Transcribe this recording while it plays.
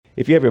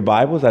If you have your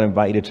Bibles, I'd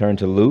invite you to turn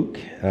to Luke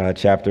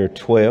chapter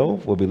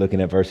 12. We'll be looking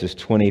at verses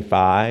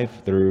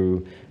 35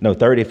 through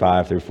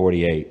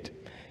 48.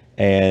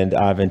 And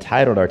I've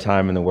entitled our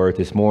time in the Word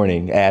this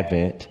morning,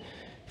 Advent,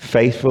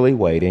 Faithfully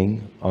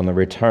Waiting on the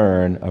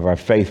Return of Our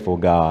Faithful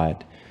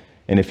God.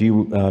 And if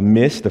you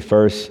missed the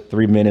first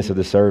 3 minutes of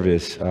the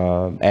service,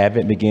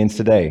 Advent begins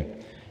today.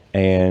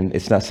 And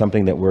it's not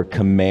something that we're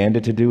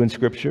commanded to do in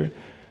Scripture,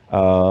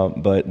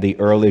 but the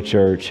early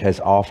church has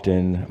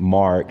often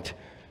marked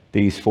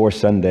these 4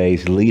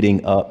 Sundays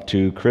leading up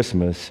to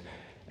Christmas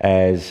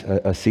as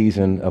a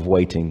season of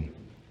waiting.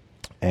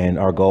 And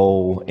our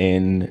goal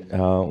in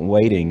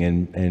waiting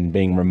and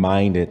being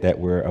reminded that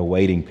we're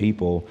awaiting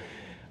people,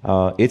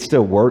 it's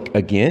to work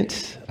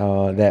against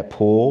that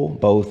pull,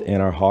 both in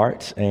our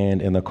hearts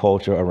and in the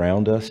culture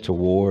around us,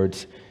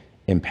 towards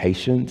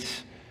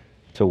impatience,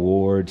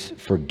 towards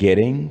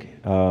forgetting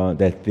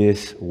that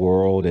this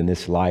world and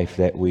this life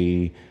that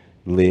we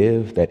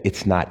live, that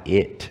it's not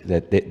it,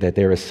 that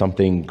there is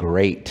something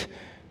great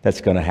that's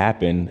going to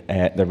happen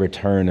at the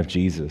return of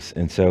Jesus.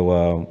 And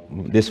so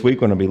this week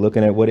we're going to be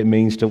looking at what it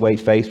means to wait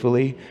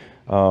faithfully.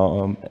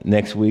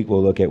 Next week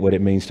we'll look at what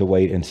it means to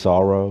wait in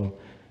sorrow.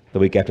 The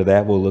week after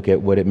that we'll look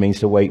at what it means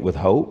to wait with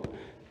hope,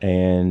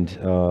 and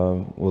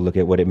we'll look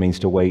at what it means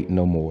to wait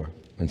no more.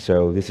 And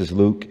so this is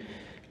Luke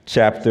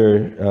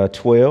chapter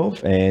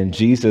 12, and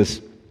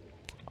Jesus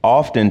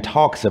often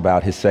talks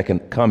about his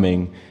second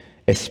coming,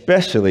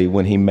 especially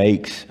when he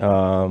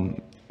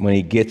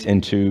gets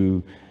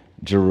into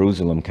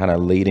Jerusalem, kind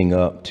of leading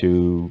up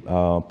to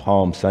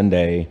Palm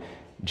Sunday.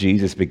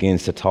 Jesus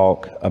begins to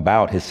talk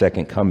about his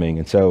second coming.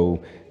 And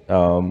so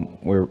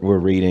we're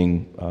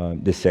reading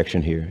this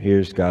section here.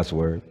 Here's God's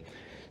word.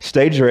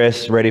 Stay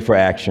dressed, ready for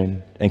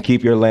action, and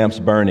keep your lamps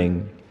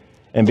burning,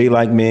 and be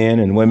like men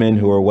and women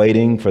who are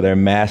waiting for their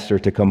master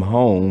to come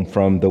home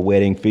from the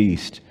wedding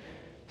feast,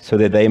 so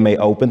that they may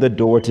open the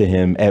door to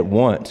him at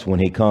once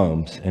when he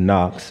comes and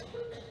knocks.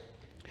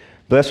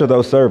 Blessed are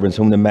those servants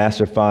whom the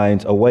master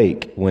finds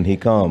awake when he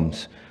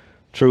comes.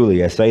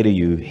 Truly, I say to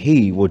you,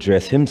 he will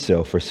dress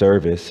himself for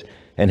service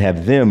and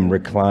have them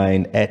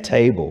recline at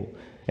table,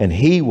 and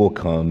he will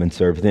come and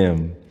serve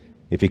them.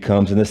 If he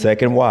comes in the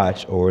second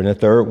watch or in the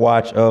third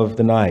watch of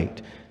the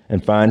night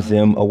and finds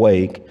them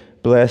awake,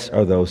 blessed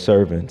are those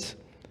servants.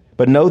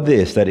 But know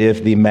this, that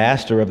if the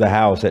master of the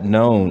house had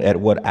known at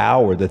what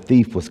hour the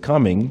thief was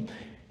coming,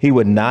 he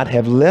would not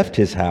have left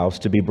his house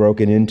to be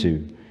broken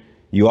into.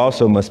 You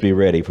also must be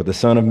ready, for the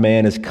Son of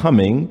Man is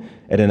coming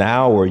at an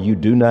hour you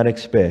do not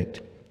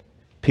expect.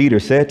 Peter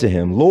said to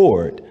him,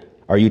 Lord,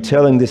 are you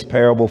telling this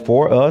parable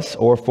for us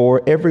or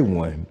for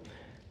everyone?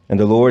 And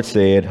the Lord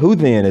said, Who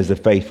then is the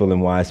faithful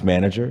and wise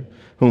manager,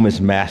 whom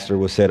his master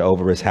will set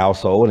over his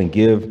household and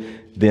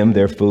give them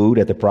their food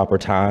at the proper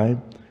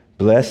time?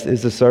 Blessed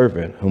is the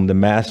servant whom the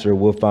master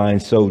will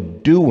find so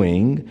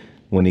doing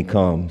when he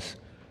comes.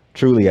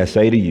 Truly, I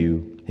say to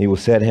you, he will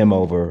set him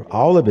over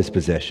all of his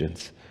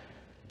possessions.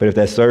 But if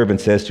that servant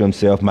says to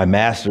himself, My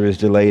master is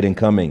delayed in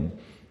coming,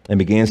 and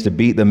begins to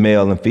beat the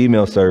male and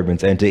female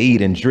servants and to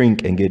eat and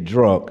drink and get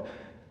drunk,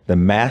 the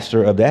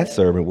master of that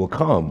servant will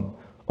come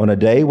on a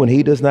day when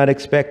he does not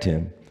expect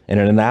him, and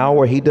in an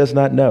hour he does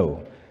not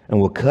know, and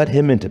will cut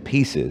him into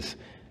pieces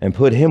and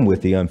put him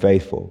with the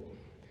unfaithful.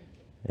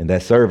 And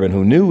that servant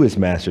who knew his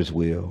master's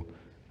will,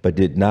 but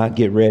did not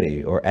get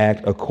ready or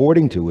act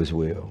according to his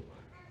will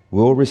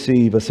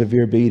receive a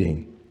severe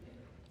beating.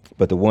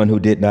 But the one who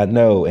did not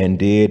know and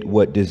did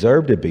what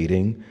deserved a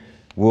beating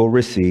will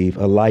receive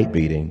a light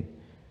beating.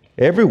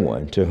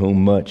 Everyone to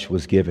whom much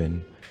was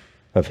given,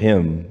 of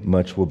him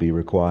much will be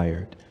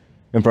required.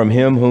 And from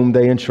him whom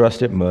they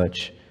entrusted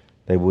much,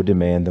 they will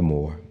demand the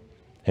more.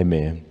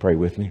 Amen. Pray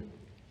with me.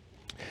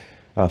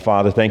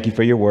 Father, thank you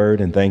for your word,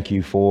 and thank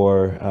you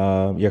for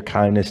your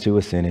kindness to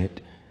us in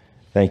it.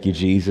 Thank you,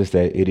 Jesus,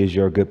 that it is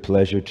your good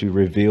pleasure to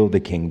reveal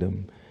the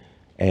kingdom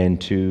and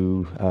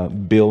to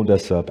build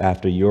us up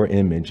after your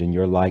image and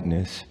your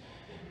likeness.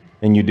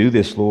 And you do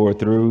this, Lord,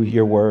 through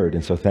your word.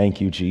 And so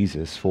thank you,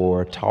 Jesus,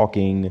 for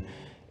talking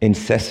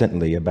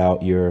incessantly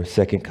about your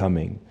second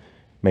coming.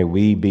 May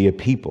we be a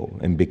people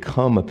and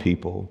become a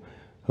people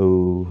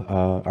who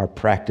are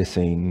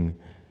practicing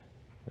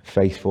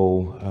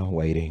faithful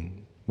waiting.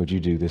 Would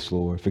you do this,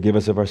 Lord? Forgive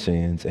us of our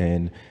sins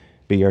and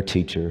be our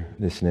teacher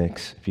this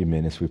next few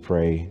minutes, we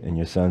pray in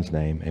your son's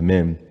name.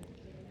 Amen.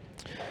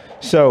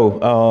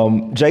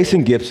 So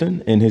Jason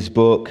Gibson, in his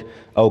book,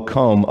 O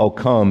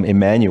Come,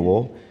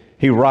 Emmanuel,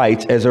 he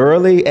writes, as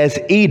early as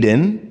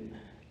Eden,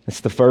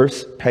 that's the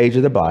first page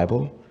of the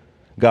Bible,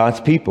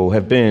 God's people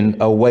have been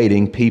a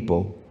waiting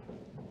people.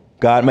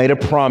 God made a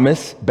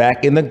promise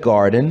back in the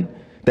garden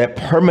that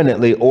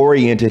permanently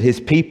oriented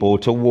his people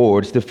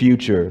towards the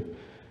future.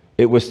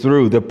 It was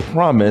through the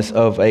promise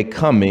of a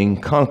coming,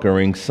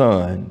 conquering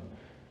son.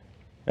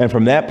 And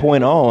from that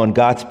point on,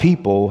 God's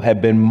people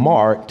have been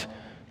marked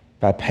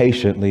by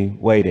patiently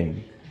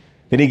waiting.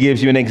 Then he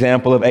gives you an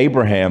example of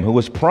Abraham, who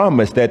was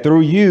promised that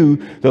through you,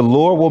 the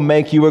Lord will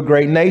make you a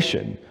great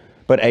nation.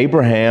 But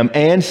Abraham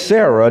and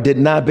Sarah did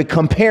not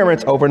become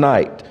parents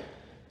overnight.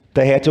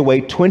 They had to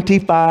wait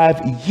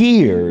 25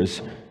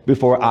 years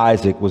before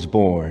Isaac was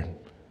born.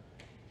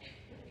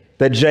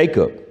 That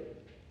Jacob,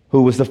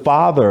 who was the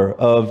father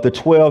of the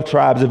 12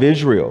 tribes of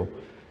Israel,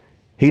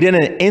 he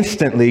didn't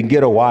instantly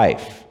get a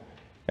wife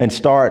and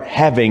start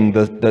having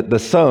the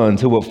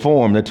sons who would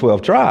form the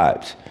 12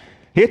 tribes.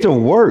 He had to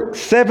work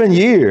 7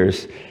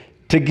 years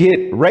to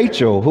get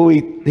Rachel, who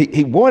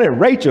he wanted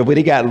Rachel, but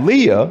he got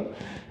Leah.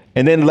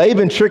 And then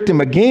Laban tricked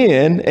him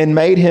again and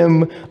made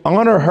him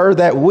honor her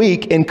that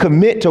week and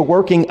commit to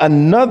working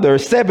another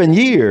 7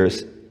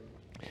 years.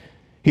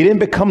 He didn't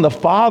become the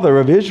father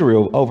of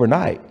Israel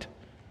overnight.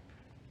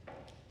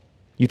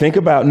 You think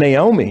about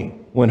Naomi,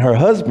 when her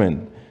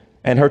husband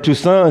and her 2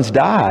 sons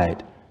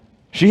died,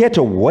 she had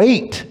to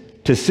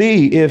wait to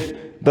see if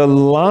the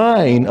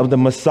line of the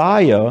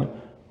Messiah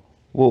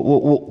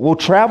will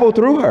travel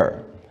through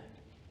her.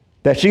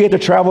 That she had to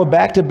travel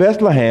back to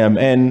Bethlehem,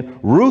 and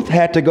Ruth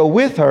had to go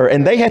with her,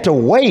 and they had to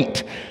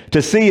wait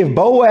to see if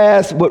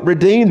Boaz would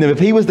redeem them, if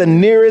he was the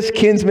nearest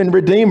kinsman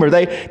redeemer.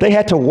 They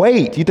had to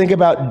wait. You think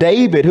about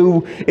David,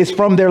 who is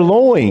from their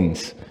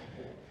loins.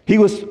 He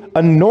was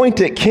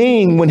anointed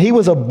king when he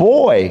was a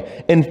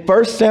boy in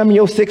 1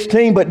 Samuel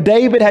 16, but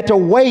David had to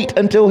wait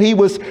until he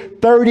was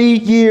 30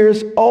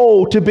 years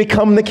old to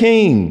become the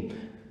king.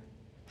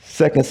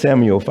 2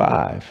 Samuel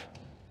 5.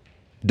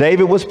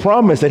 David was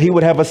promised that he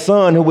would have a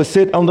son who would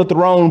sit on the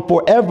throne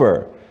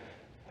forever.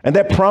 And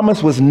that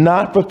promise was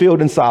not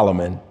fulfilled in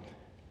Solomon.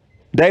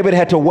 David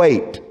had to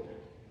wait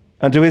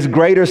until his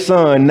greater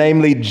son,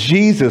 namely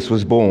Jesus,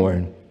 was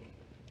born.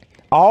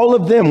 All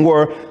of them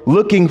were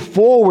looking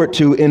forward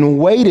to and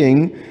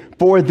waiting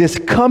for this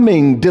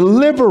coming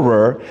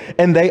deliverer,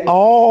 and they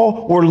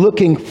all were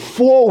looking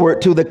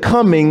forward to the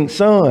coming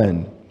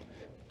son.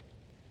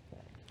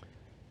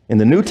 In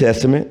the New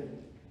Testament,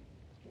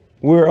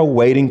 we're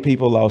awaiting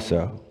people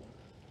also.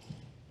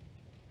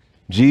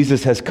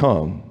 Jesus has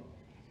come,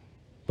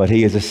 but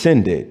he has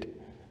ascended.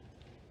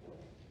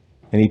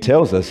 And he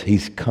tells us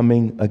he's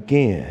coming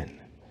again.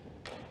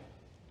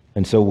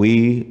 And so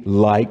we,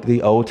 like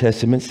the Old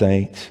Testament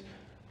saints,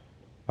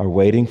 are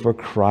waiting for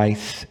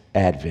Christ's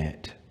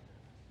advent,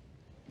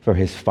 for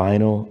his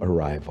final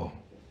arrival.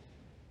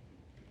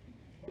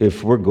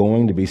 If we're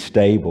going to be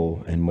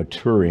stable and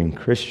maturing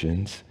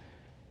Christians,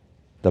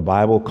 the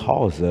Bible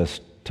calls us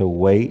to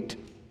wait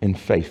in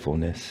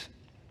faithfulness,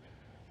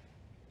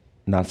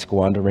 not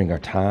squandering our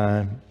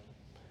time,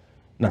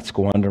 not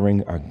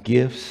squandering our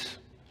gifts,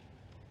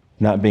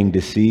 not being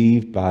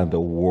deceived by the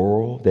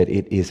world that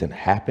it isn't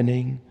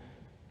happening,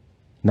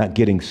 not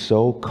getting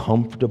so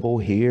comfortable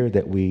here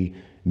that we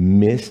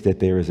miss that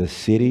there is a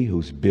city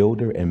whose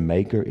builder and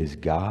maker is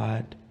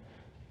God,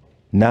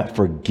 not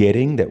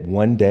forgetting that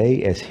one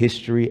day, as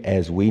history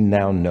as we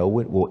now know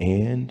it will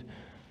end,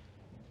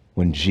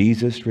 when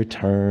Jesus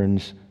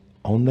returns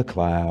on the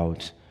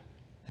clouds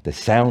at the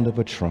sound of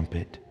a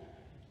trumpet,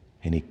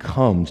 and he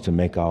comes to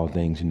make all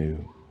things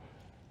new.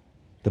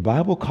 The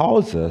Bible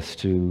calls us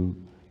to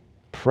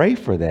pray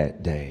for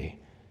that day,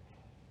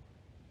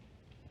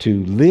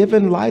 to live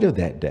in light of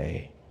that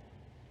day,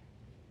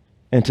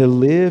 and to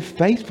live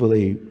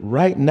faithfully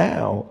right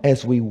now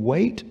as we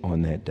wait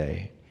on that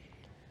day.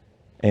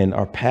 And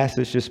our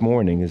passage this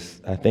morning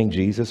is, I think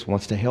Jesus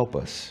wants to help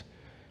us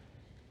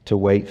to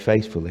wait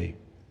faithfully.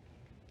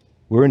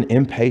 We're an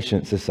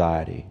impatient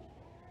society.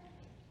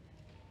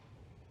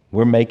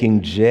 We're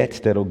making jets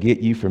that'll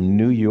get you from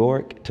New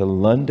York to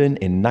London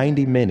in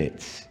 90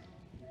 minutes.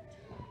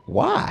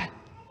 Why?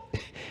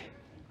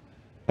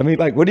 I mean,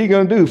 like, what are you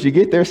going to do if you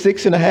get there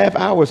 6.5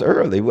 hours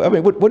early? I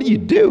mean, what do you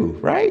do,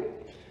 right?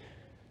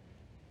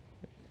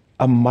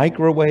 A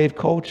microwave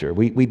culture.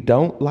 We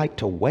don't like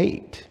to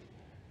wait.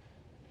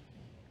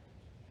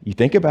 You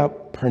think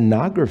about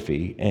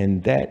pornography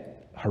and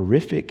that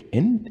horrific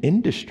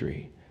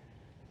industry.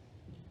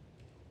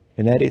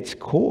 And at its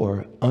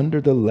core,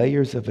 under the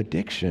layers of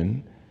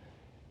addiction,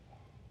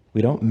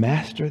 we don't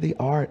master the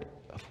art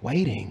of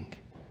waiting,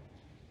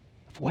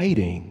 of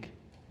waiting,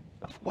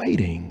 of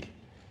waiting.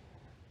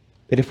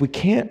 That if we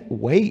can't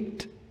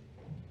wait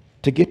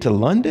to get to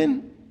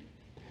London,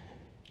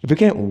 if we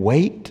can't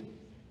wait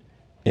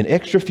an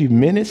extra few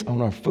minutes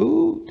on our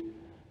food,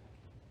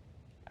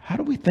 how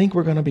do we think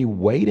we're going to be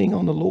waiting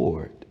on the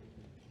Lord?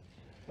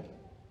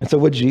 And so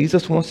what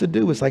Jesus wants to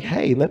do is like,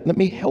 hey, let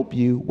me help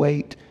you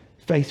wait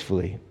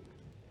faithfully.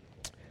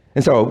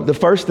 And so the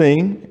first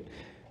thing,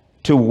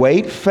 to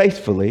wait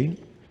faithfully,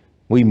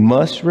 we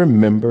must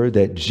remember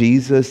that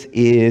Jesus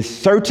is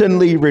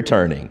certainly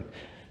returning.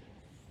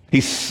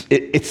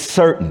 It's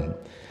certain.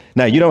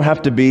 Now, you don't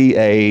have to be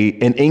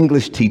an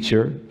English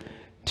teacher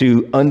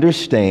to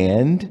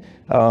understand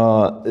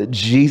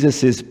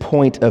Jesus's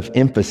point of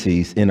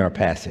emphasis in our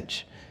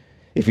passage.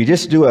 If you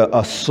just do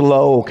a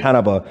slow, kind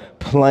of a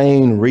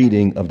plain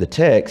reading of the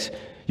text,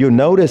 you'll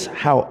notice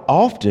how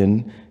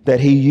often that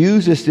he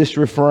uses this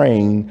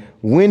refrain,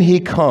 when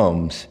he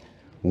comes,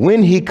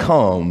 when he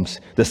comes,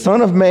 the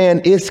Son of Man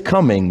is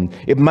coming.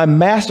 If my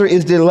master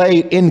is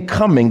delayed in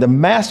coming, the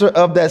master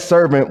of that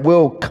servant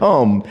will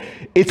come.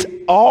 It's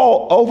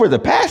all over the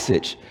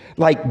passage.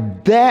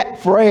 Like,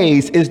 that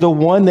phrase is the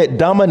one that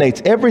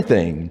dominates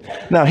everything.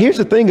 Now, here's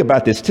the thing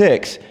about this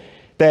text,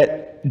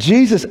 that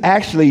Jesus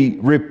actually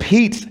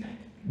repeats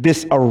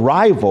this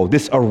arrival,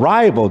 this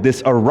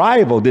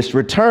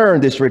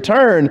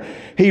return.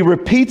 He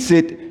repeats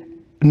it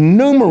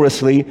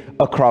numerously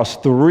across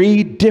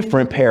 3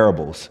 different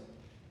parables.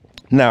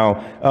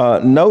 Now,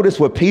 notice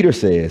what Peter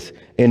says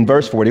in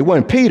verse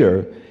 41.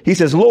 Peter, he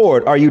says,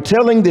 Lord, are you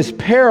telling this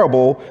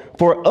parable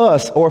for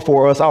us or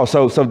for us all?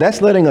 So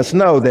that's letting us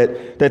know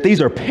that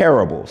these are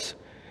parables.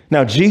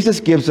 Now, Jesus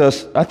gives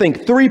us, I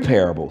think, 3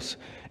 parables.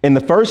 In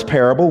the first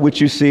parable,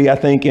 which you see, I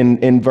think,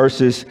 in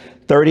verses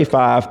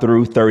 35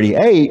 through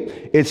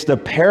 38, it's the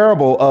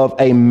parable of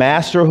a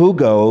master who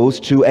goes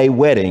to a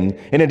wedding.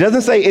 And it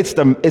doesn't say it's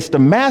the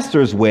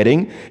master's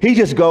wedding. He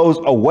just goes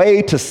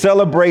away to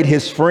celebrate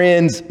his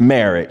friend's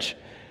marriage.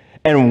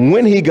 And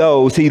when he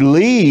goes, he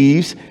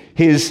leaves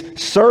his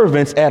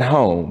servants at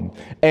home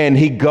and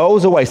he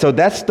goes away. So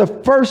that's the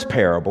first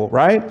parable,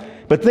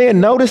 right? But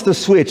then notice the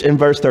switch in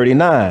verse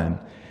 39.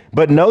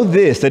 But know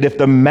this, that if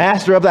the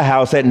master of the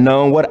house had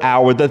known what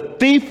hour the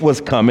thief was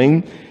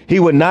coming,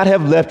 he would not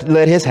have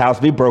let his house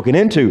be broken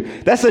into.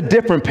 That's a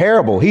different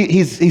parable.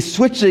 He's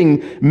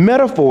switching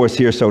metaphors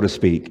here, so to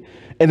speak.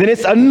 And then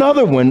it's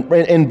another one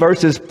in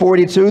verses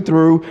 42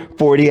 through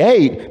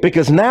 48,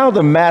 because now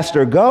the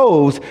master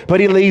goes, but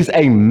he leaves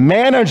a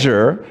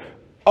manager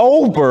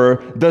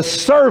over the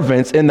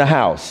servants in the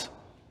house.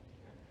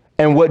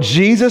 And what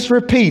Jesus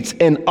repeats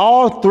in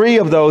all 3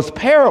 of those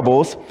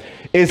parables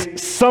is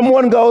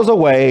someone goes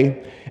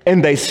away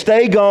and they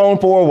stay gone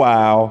for a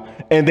while,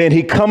 and then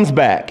he comes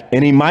back,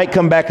 and he might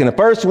come back in the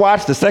first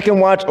watch, the second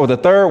watch, or the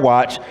third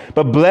watch,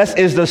 but blessed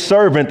is the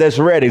servant that's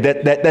ready,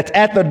 that's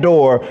at the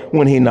door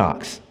when he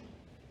knocks.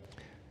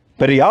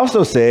 But he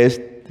also says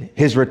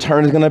his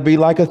return is going to be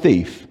like a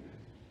thief.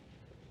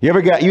 You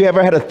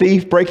ever had a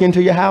thief break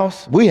into your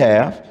house? We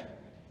have.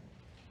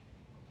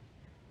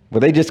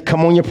 Where they just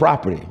come on your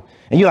property.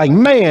 And you're like,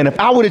 man, if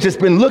I would have just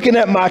been looking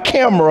at my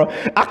camera,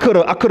 I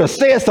could have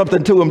said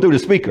something to him through the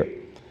speaker.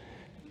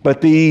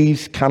 But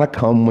these kind of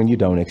come when you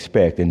don't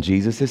expect. And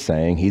Jesus is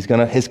saying his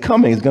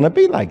coming is going to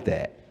be like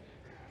that.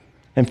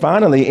 And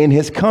finally, in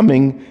his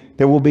coming,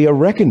 there will be a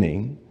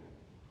reckoning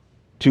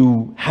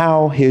to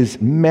how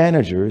his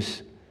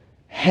managers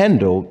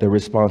handled the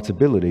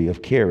responsibility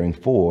of caring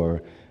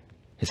for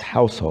his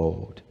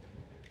household.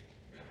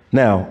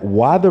 Now,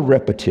 why the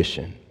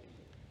repetition?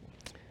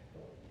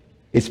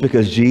 It's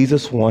because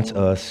Jesus wants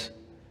us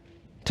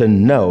to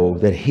know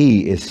that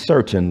he is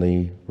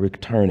certainly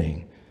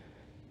returning.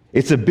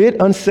 It's a bit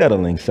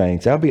unsettling,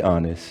 saints, I'll be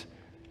honest,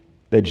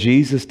 that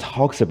Jesus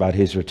talks about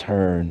his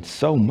return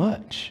so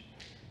much.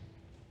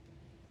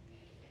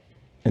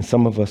 And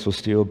some of us will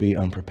still be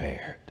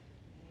unprepared.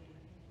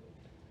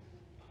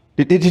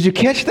 Did you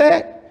catch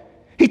that?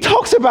 He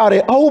talks about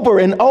it over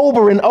and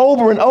over and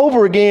over and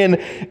over again.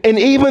 And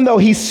even though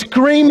he's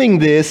screaming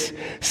this,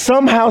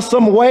 somehow,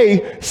 some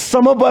way,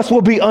 some of us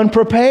will be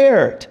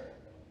unprepared.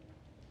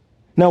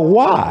 Now,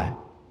 why?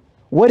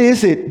 What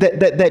is it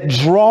that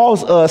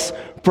draws us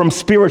from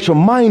spiritual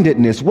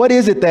mindedness? What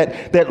is it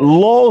that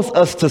lulls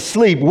us to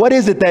sleep? What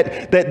is it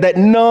that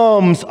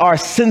numbs our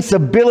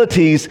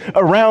sensibilities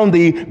around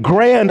the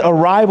grand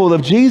arrival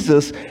of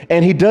Jesus?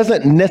 And he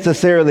doesn't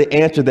necessarily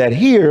answer that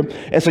here.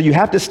 And so you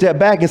have to step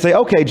back and say,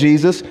 okay,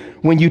 Jesus,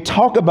 when you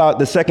talk about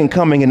the second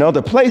coming in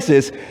other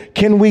places,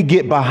 can we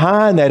get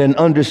behind that and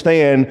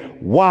understand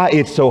why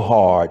it's so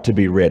hard to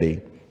be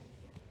ready?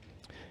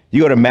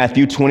 You go to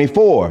Matthew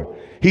 24.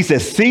 He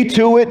says, see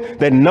to it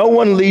that no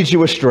one leads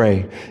you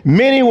astray.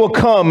 Many will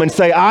come and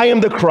say, I am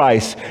the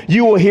Christ.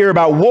 You will hear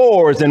about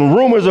wars and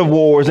rumors of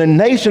wars and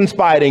nations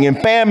fighting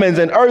and famines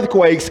and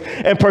earthquakes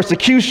and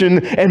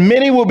persecution, and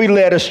many will be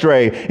led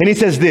astray. And he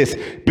says this,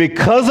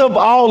 because of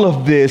all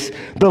of this,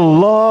 the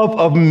love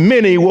of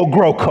many will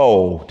grow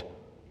cold.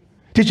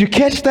 Did you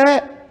catch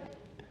that?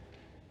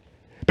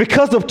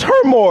 Because of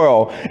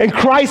turmoil and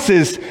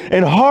crisis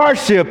and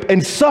hardship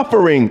and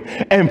suffering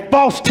and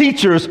false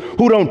teachers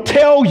who don't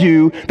tell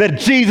you that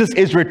Jesus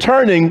is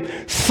returning,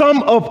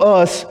 some of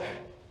us,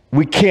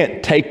 we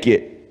can't take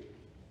it.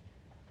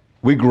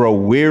 We grow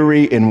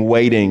weary in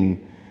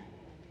waiting.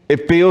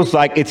 It feels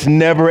like it's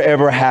never,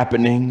 ever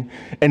happening.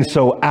 And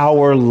so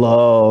our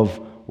love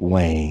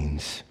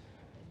wanes.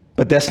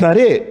 But that's not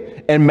it.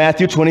 In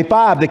Matthew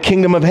 25, the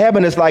kingdom of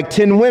heaven is like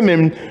 10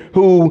 women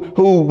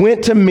who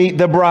went to meet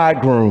the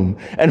bridegroom.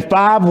 And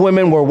 5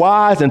 women were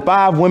wise and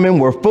 5 women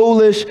were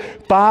foolish.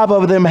 5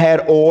 of them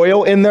had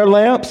oil in their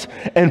lamps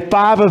and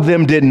 5 of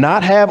them did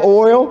not have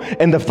oil.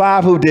 And the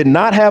 5 who did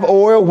not have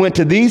oil went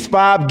to these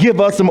 5, give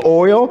us some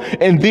oil.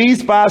 And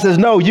these 5 says,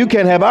 no, you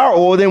can't have our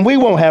oil, then we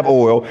won't have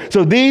oil.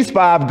 So these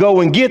 5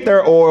 go and get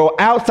their oil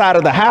outside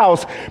of the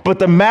house. But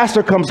the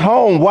master comes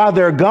home while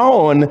they're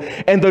gone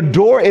and the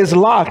door is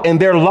locked and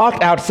they're locked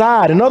walked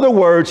outside. In other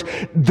words,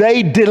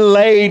 they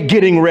delayed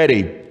getting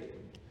ready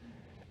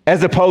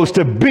as opposed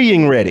to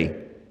being ready.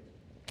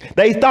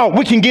 They thought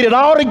we can get it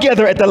all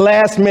together at the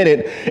last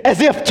minute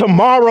as if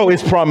tomorrow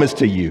is promised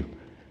to you.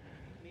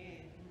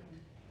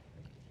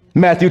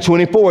 Matthew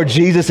 24,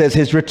 Jesus says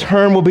his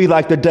return will be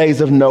like the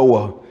days of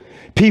Noah.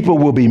 People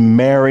will be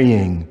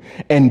marrying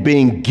and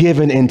being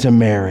given into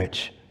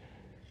marriage.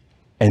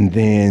 And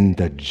then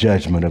the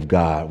judgment of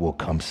God will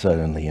come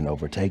suddenly and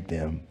overtake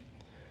them.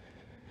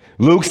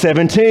 Luke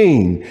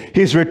 17,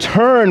 his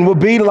return will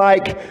be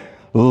like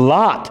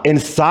Lot in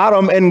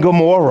Sodom and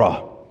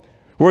Gomorrah,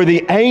 where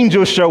the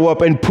angels show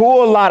up and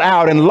pull Lot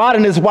out, and Lot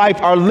and his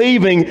wife are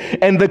leaving,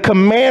 and the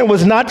command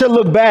was not to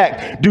look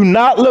back. Do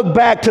not look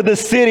back to the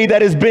city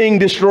that is being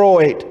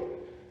destroyed.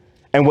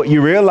 And what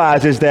you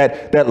realize is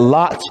that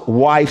Lot's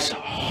wife's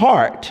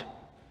heart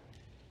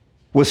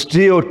was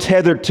still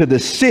tethered to the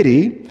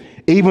city,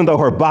 even though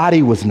her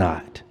body was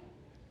not.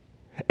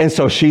 And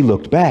so she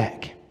looked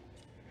back.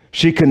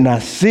 She could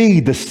not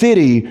see the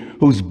city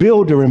whose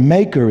builder and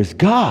maker is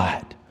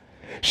God.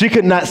 She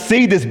could not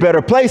see this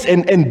better place.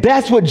 And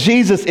that's what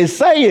Jesus is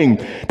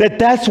saying,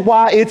 that's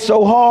why it's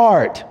so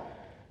hard.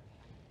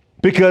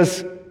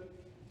 Because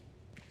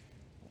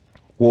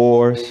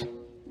wars,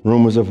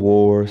 rumors of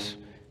wars,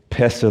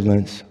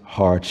 pestilence,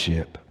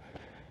 hardship.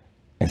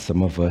 And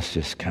some of us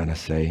just kind of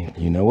say,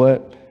 you know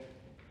what?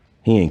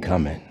 He ain't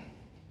coming.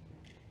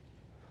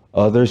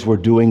 Others were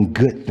doing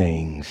good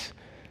things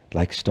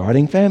like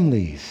starting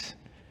families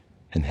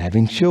and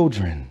having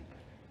children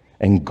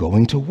and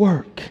going to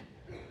work,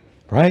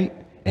 right?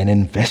 And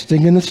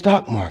investing in the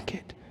stock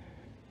market.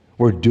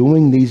 We're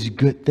doing these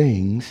good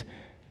things,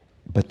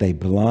 but they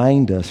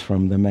blind us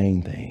from the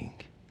main thing.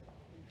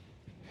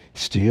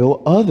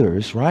 Still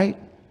others, right,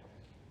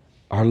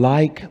 are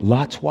like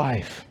Lot's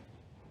wife.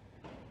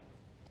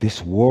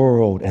 This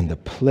world and the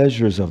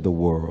pleasures of the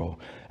world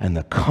and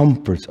the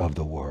comforts of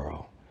the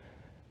world,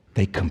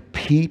 they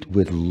compete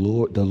with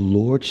the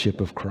lordship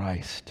of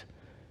Christ.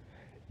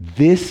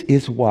 This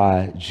is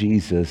why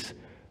Jesus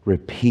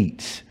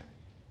repeats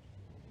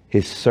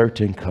his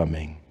certain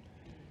coming,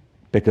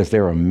 because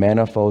there are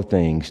manifold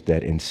things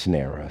that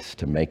ensnare us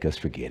to make us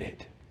forget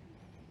it.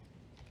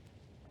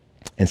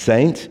 And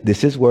saints,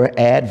 this is where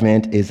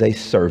Advent is a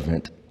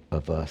servant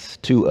of us,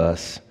 to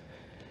us.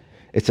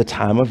 It's a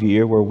time of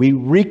year where we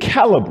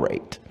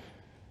recalibrate.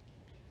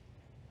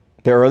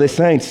 The early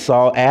saints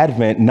saw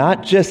Advent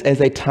not just as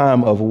a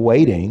time of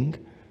waiting,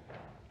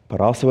 but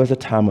also as a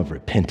time of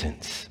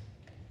repentance.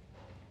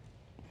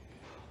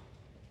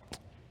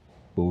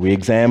 But we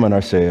examine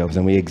ourselves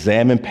and we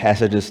examine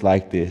passages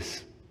like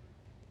this,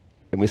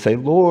 and we say,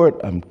 Lord,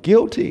 I'm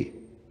guilty.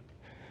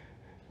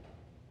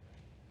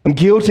 I'm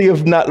guilty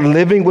of not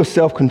living with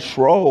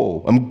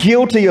self-control. I'm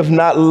guilty of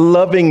not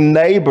loving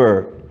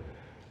neighbor.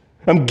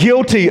 I'm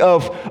guilty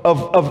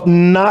of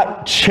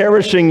not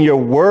cherishing your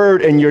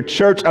word and your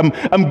church.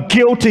 I'm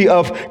guilty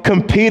of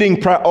competing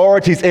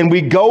priorities, and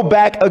we go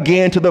back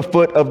again to the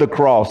foot of the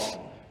cross.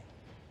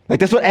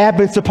 Like, that's what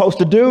Advent's supposed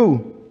to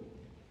do.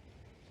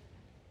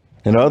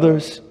 And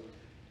others,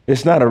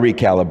 it's not a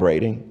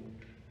recalibrating.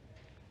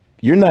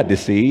 You're not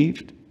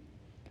deceived.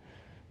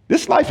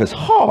 This life is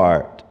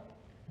hard.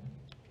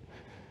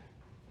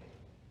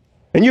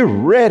 And you're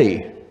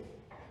ready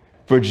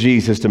for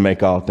Jesus to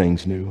make all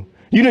things new.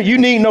 You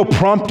need no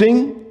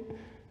prompting.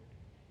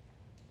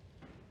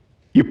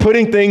 You're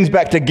putting things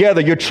back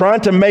together. You're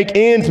trying to make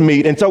ends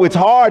meet. And so it's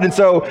hard. And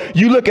so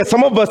you look at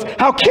some of us,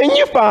 how can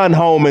you find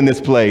home in this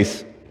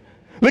place?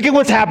 Look at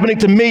what's happening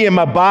to me and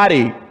my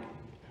body.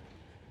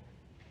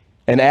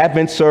 And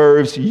Advent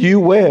serves you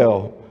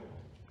well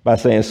by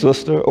saying,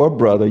 sister or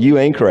brother, you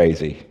ain't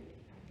crazy.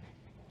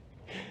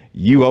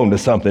 You own to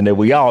something that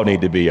we all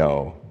need to be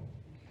on.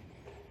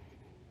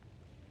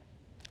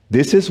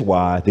 This is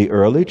why the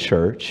early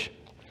church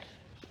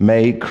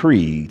made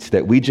creeds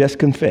that we just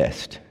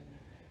confessed.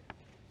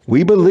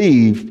 We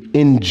believe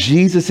in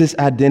Jesus'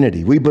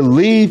 identity. We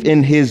believe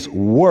in his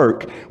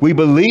work. We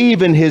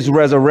believe in his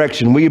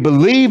resurrection. We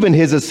believe in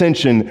his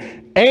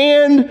ascension.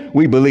 And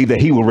we believe that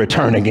he will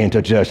return again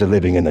to judge the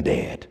living and the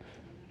dead.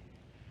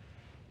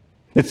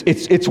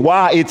 It's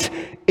why it's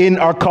in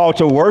our call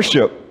to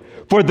worship.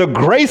 For the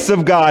grace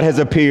of God has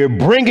appeared,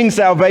 bringing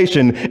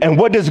salvation. And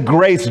what does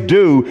grace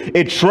do?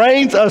 It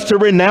trains us to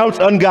renounce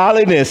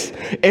ungodliness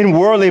and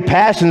worldly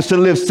passions, to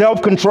live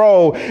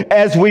self-control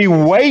as we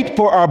wait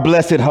for our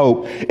blessed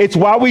hope. It's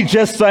why we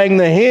just sang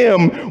the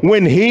hymn,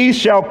 when he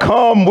shall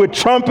come with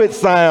trumpet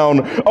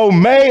sound. Oh,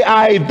 may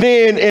I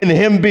then in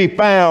him be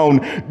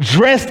found,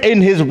 dressed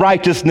in his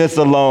righteousness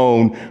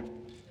alone,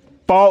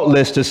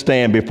 faultless to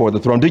stand before the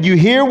throne. Do you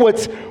hear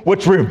what's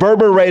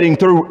reverberating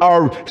through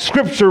our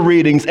scripture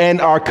readings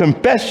and our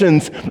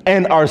confessions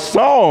and our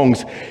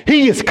songs?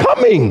 He is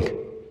coming.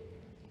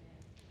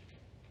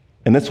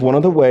 And that's one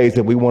of the ways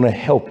that we want to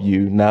help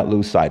you not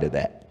lose sight of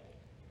that.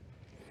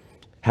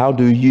 How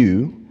do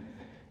you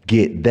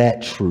get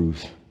that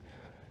truth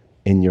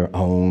in your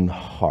own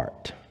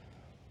heart?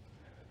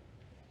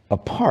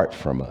 Apart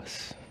from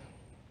us,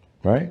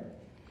 right?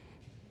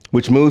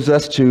 Which moves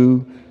us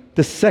to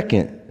the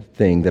second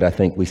thing that I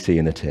think we see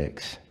in the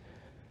text.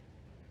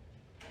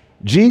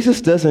 Jesus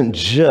doesn't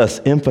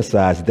just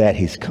emphasize that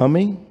he's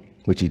coming,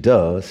 which he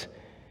does.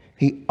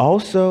 He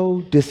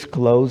also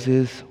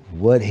discloses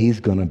what he's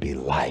going to be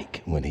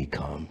like when he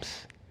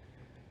comes.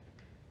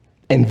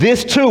 And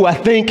this, too, I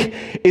think,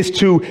 is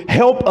to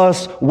help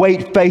us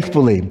wait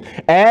faithfully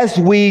as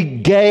we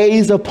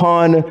gaze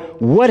upon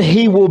what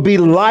he will be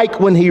like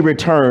when he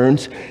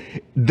returns.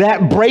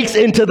 That breaks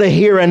into the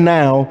here and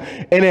now,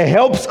 and it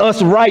helps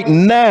us right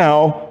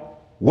now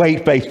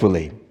wait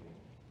faithfully.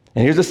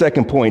 And here's the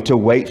second point. To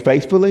wait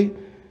faithfully,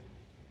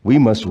 we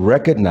must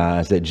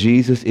recognize that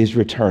Jesus is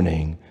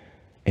returning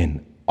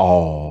in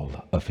all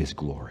of his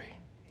glory.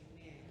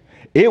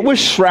 It was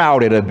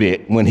shrouded a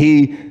bit when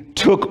he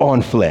took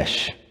on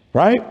flesh,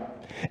 right?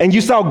 And you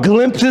saw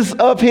glimpses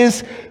of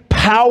his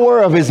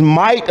power, of his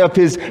might, of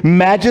his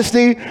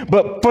majesty.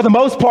 But for the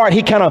most part,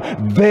 he kind of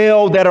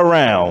veiled that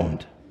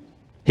around.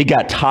 He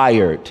got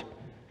tired.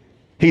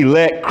 He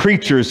let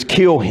creatures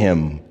kill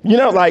him.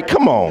 Like,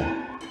 come on.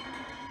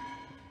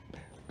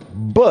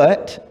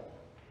 But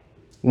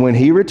when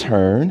he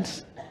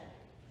returns,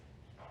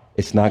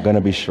 it's not going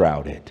to be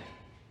shrouded.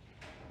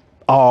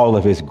 All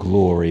of his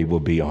glory will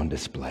be on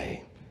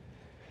display.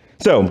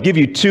 So, give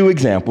you two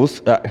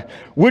examples.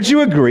 Would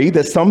you agree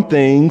that some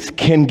things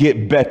can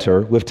get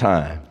better with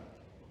time?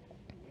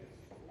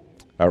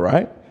 All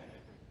right.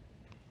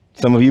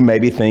 Some of you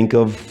maybe think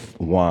of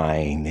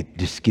wine. It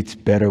just gets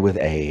better with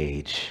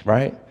age,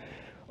 right?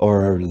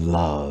 Or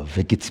love.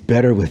 It gets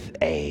better with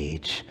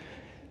age.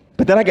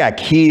 But then I got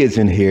kids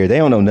in here. They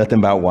don't know nothing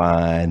about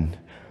wine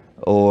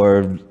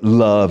or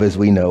love as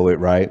we know it,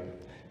 right?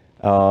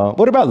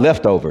 What about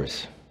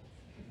leftovers?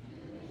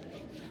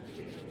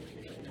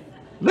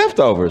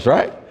 Leftovers,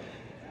 right?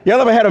 Y'all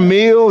ever had a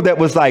meal that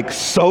was like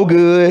so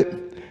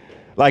good,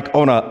 like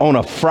on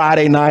a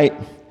Friday night,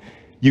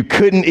 you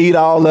couldn't eat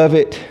all of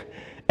it,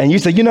 and you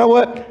say, you know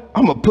what?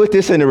 I'm gonna put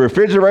this in the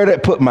refrigerator,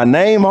 put my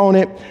name on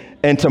it,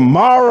 and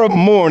tomorrow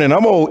morning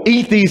I'm gonna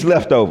eat these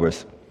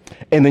leftovers.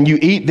 And then you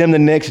eat them the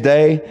next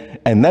day,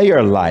 and they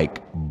are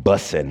like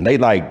bussin'. They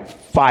like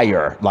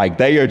fire. Like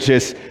they are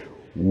just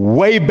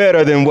way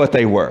better than what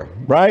they were,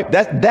 right?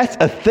 That's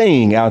a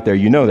thing out there.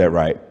 You know that,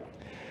 right?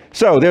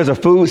 So there's a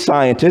food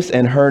scientist,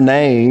 and her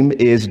name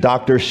is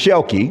Dr.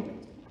 Shelkey.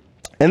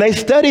 And they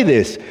study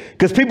this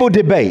because people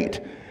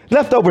debate.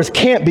 Leftovers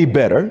can't be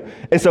better.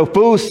 And so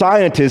food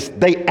scientists,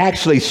 they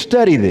actually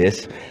study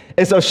this.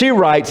 And so she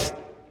writes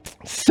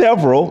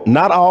several,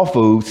 not all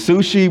foods,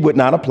 sushi would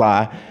not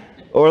apply,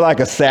 or like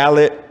a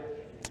salad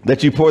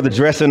that you pour the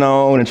dressing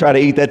on and try to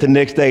eat that the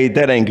next day.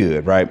 That ain't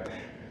good, right?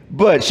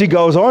 But she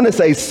goes on to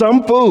say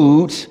some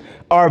foods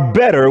are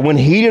better when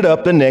heated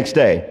up the next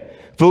day.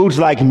 Foods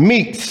like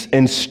meats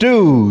and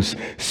stews,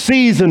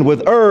 seasoned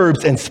with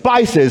herbs and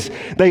spices,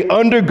 they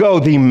undergo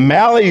the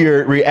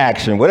Maillard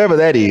reaction, whatever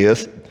that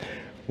is,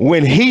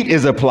 when heat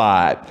is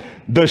applied.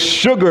 The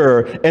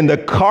sugar and the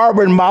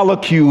carbon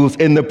molecules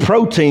in the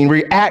protein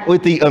react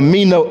with the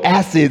amino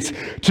acids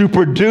to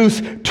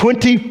produce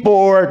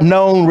 24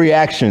 known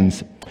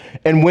reactions.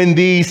 And when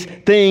these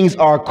things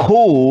are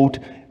cooled,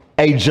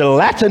 a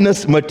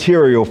gelatinous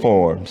material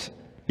forms.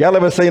 Y'all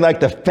ever seen like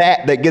the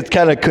fat that gets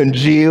kind of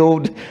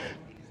congealed?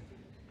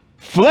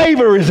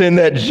 Flavor is in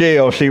that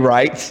gel, she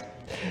writes.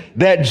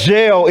 That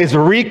gel is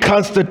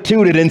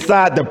reconstituted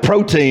inside the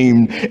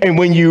protein, and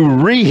when you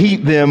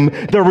reheat them,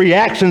 the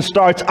reaction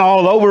starts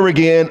all over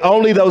again.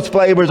 Only those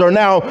flavors are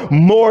now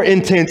more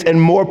intense and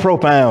more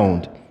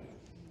profound.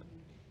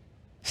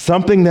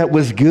 Something that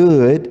was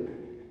good,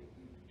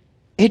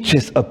 it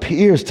just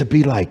appears to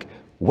be like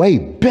way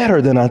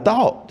better than I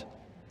thought.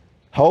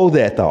 Hold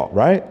that thought,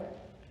 right?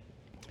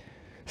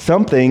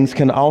 Some things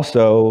can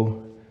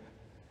also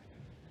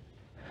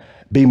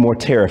be more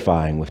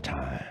terrifying with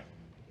time.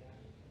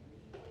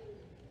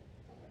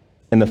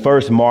 In the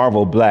first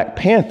Marvel Black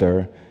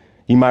Panther,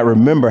 you might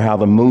remember how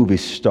the movie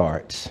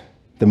starts.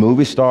 The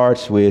movie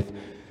starts with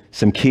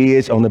some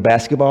kids on the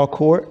basketball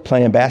court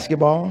playing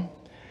basketball.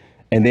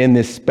 And then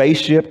this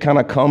spaceship kind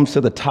of comes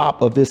to the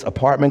top of this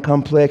apartment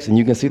complex, and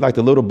you can see like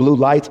the little blue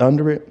lights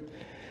under it.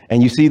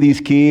 And you see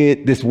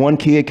this one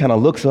kid kind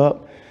of looks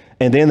up,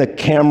 and then the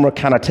camera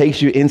kind of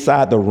takes you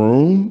inside the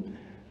room,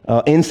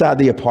 inside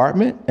the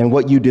apartment. And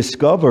what you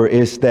discover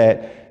is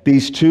that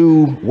these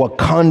two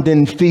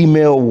Wakandan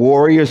female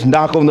warriors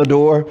knock on the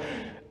door,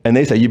 and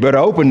they say, you better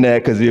open that,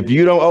 because if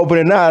you don't open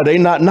it now, they're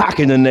not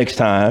knocking the next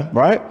time,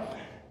 right?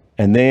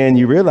 And then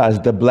you realize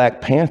the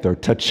Black Panther,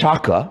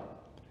 T'Chaka,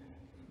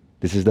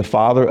 this is the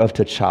father of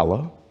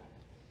T'Challa,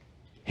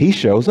 he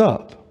shows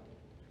up.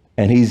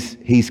 And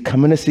he's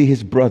coming to see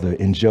his brother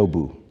in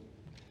Jobu.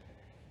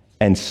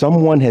 And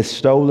someone has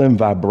stolen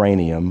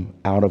vibranium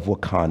out of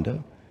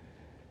Wakanda.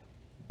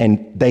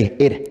 And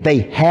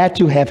they had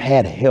to have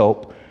had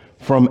help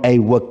from a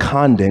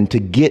Wakandan to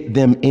get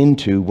them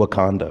into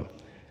Wakanda.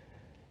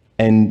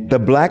 And the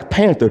Black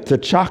Panther,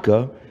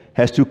 T'Chaka,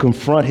 has to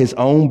confront his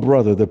own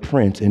brother, the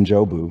prince in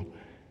Jobu,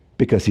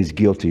 because he's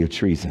guilty of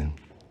treason.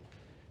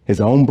 His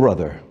own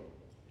brother.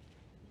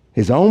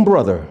 His own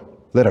brother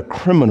let a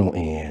criminal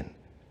in.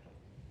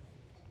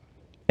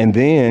 And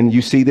then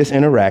you see this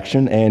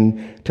interaction,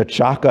 and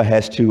T'Chaka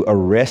has to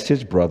arrest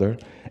his brother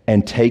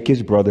and take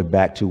his brother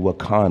back to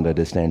Wakanda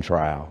to stand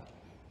trial.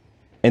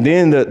 And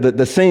then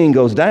the scene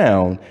goes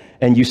down,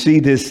 and you see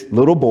this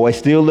little boy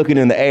still looking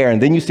in the air,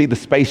 and then you see the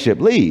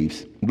spaceship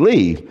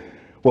leave.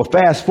 Well,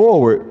 fast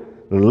forward,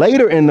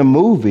 later in the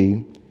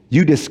movie,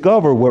 you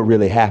discover what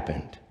really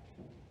happened.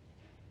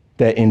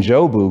 That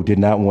Njobu did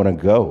not want to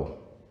go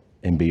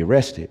and be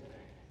arrested.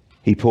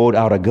 He pulled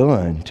out a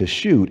gun to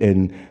shoot,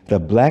 and the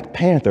Black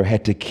Panther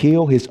had to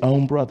kill his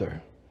own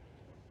brother.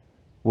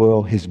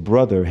 Well, his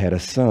brother had a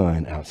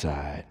son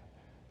outside,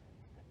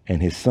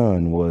 and his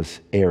son was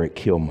Eric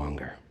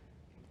Killmonger.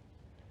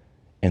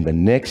 And the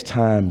next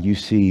time you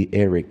see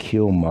Eric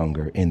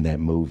Killmonger in that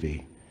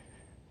movie,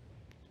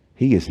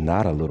 he is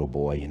not a little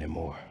boy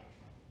anymore.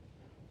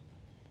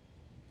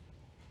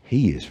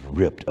 He is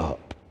ripped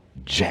up,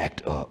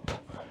 jacked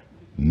up,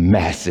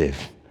 massive.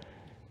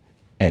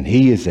 And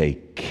he is a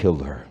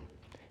killer.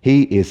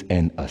 He is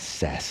an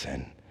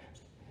assassin.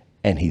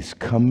 And he's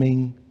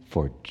coming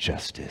for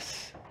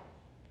justice.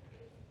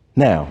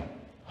 Now,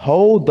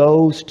 hold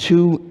those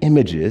two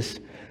images,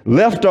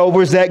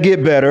 leftovers that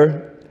get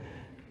better,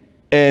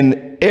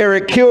 and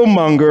Eric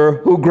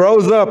Killmonger, who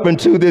grows up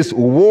into this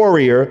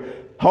warrior,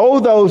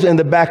 hold those in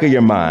the back of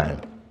your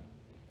mind.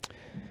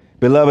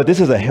 Beloved, this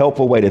is a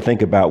helpful way to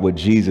think about what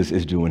Jesus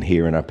is doing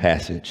here in our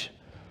passage.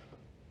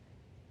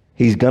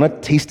 He's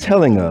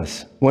telling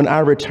us, when I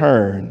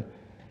return,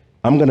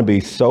 I'm going to be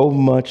so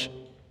much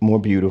more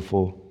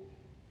beautiful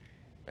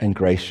and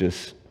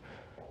gracious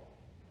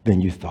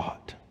than you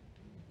thought.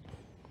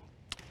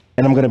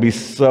 And I'm going to be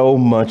so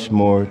much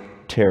more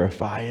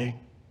terrifying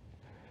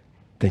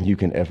than you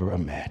can ever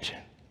imagine.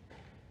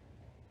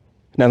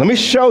 Now, let me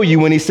show you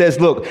when he says,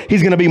 look,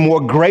 he's going to be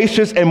more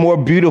gracious and more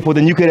beautiful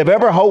than you could have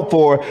ever hoped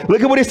for.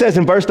 Look at what he says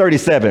in verse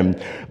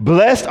 37.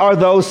 Blessed are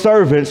those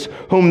servants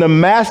whom the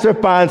master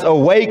finds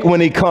awake when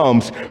he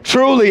comes.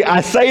 Truly,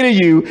 I say to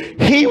you,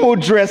 he will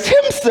dress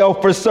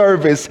himself for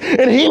service,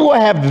 and he will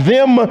have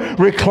them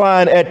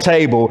recline at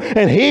table,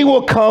 and he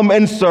will come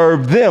and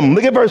serve them.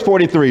 Look at verse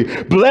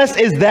 43. Blessed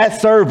is that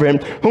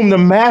servant whom the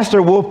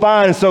master will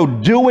find so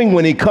doing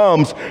when he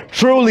comes.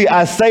 Truly,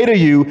 I say to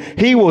you,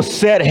 he will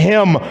set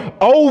him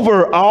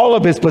over all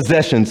of his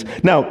possessions.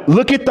 Now,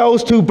 look at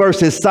those two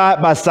verses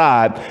side by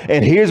side,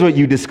 and here's what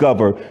you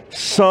discover.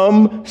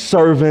 Some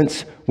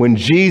servants, when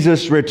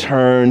Jesus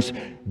returns,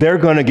 they're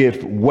going to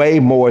get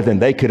way more than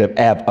they could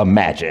have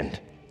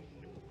imagined.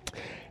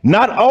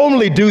 Not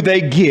only do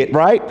they get,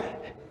 right,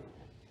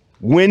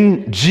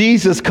 when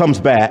Jesus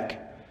comes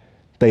back,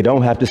 they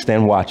don't have to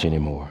stand watch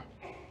anymore.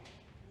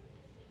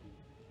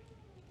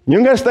 You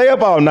don't got to stay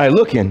up all night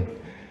looking.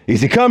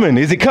 Is he coming?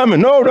 Is he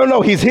coming? No,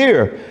 he's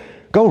here.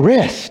 Go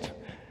rest.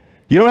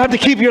 You don't have to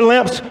keep your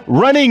lamps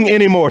running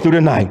anymore through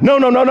the night. No.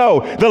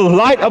 The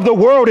light of the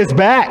world is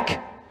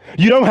back.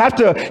 You don't have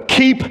to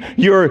keep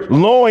your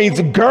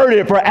loins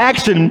girded for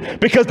action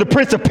because the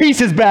Prince of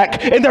Peace is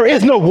back and there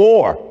is no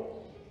war.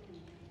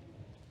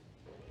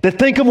 To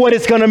think of what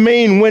it's going to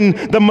mean when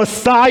the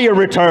Messiah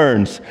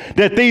returns,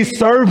 that these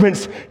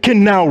servants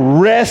can now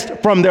rest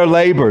from their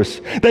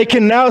labors. They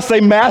can now say,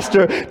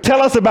 Master,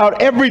 tell us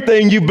about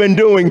everything you've been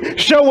doing.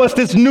 Show us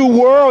this new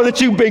world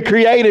that you've been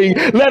creating.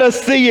 Let us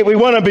see it. We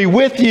want to be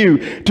with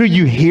you. Do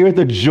you hear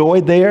the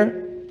joy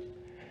there?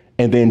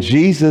 And then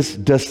Jesus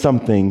does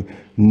something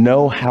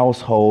no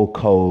household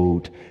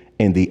code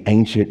in the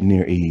ancient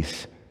Near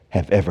East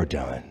have ever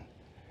done.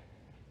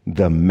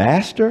 The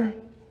master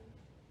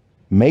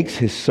makes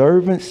his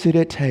servants sit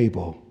at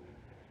table,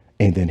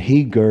 and then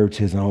he girds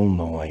his own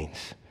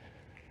loins.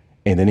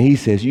 And then he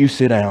says, you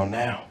sit down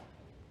now.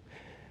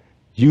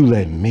 You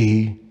let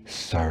me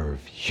serve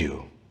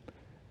you.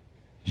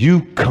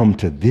 You come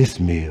to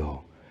this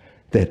meal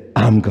that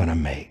I'm going to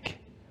make.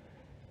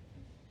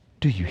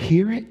 Do you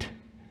hear it?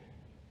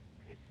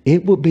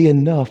 It would be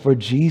enough for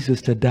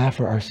Jesus to die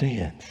for our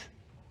sins.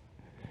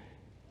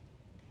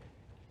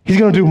 He's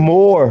going to do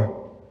more.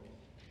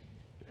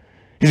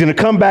 He's going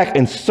to come back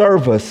and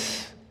serve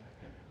us.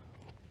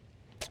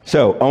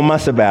 So on my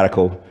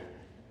sabbatical,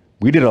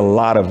 we did a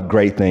lot of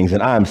great things,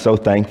 and I am so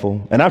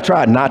thankful. And I've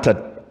tried not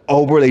to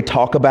overly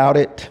talk about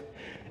it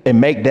and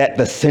make that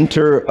the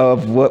center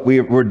of what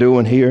we're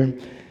doing here.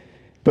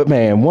 But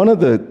man, one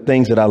of the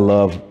things that I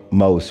love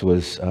most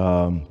was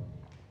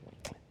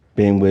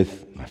being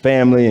with my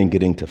family and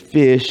getting to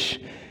fish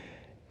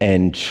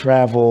and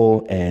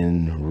travel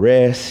and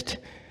rest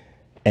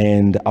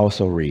and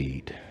also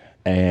read.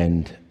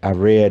 And I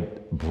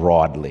read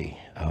broadly.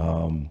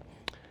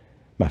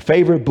 My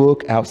favorite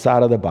book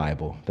outside of the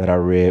Bible that I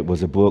read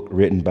was a book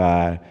written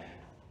by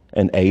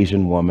an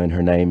Asian woman.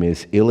 Her name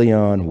is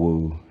Ilian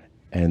Wu,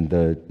 and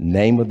the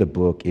name of the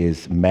book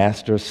is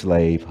Master,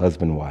 Slave,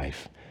 Husband,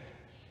 Wife.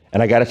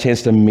 And I got a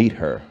chance to meet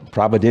her.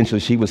 Providentially,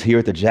 she was here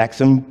at the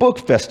Jackson Book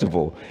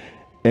Festival.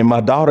 And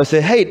my daughter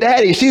said, hey,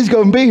 Daddy, she's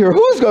going to be here.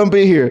 Who's going to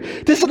be here?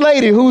 This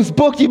lady whose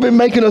book you've been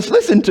making us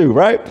listen to,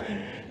 right?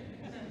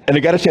 And I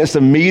got a chance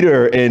to meet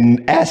her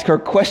and ask her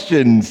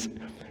questions.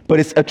 But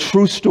it's a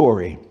true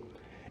story.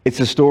 It's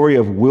a story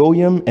of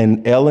William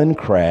and Ellen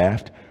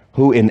Craft,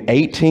 who in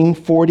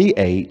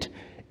 1848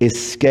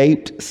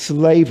 escaped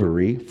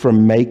slavery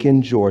from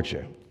Macon,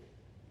 Georgia.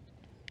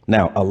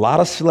 Now, a lot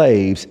of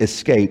slaves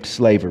escaped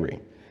slavery,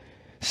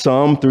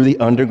 some through the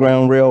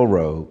Underground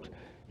Railroad,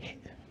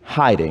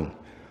 hiding.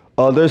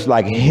 Others,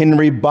 like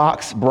Henry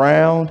Box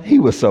Brown, he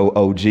was so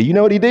OG. You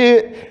know what he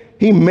did?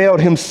 He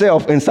mailed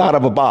himself inside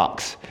of a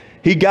box.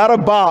 He got a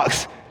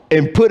box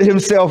and put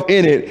himself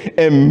in it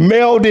and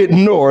mailed it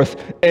north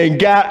and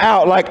got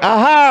out like,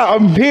 aha,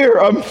 I'm here,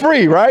 I'm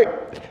free, right?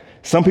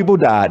 Some people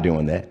died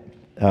doing that.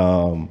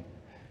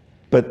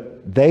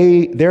 But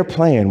their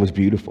plan was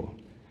beautiful.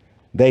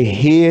 They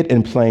hid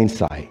in plain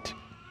sight.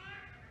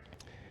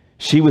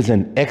 She was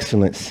an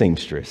excellent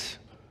seamstress.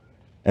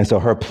 And so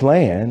her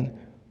plan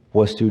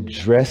was to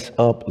dress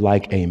up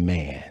like a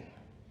man.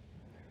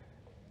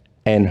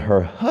 And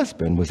her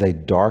husband was a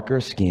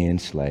darker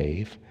skinned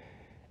slave,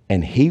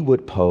 and he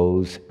would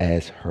pose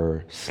as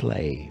her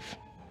slave.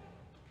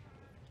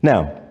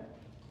 Now,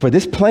 for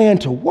this plan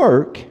to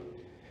work,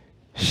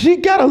 she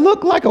got to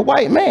look like a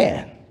white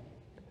man.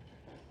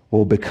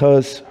 Well,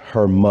 because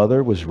her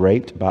mother was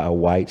raped by a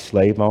white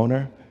slave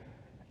owner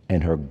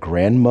and her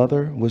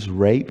grandmother was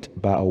raped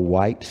by a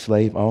white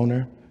slave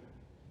owner,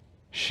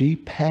 she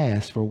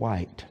passed for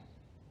white.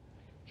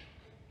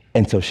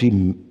 And so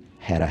she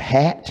had a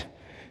hat,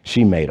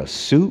 she made a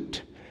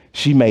suit,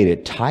 she made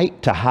it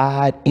tight to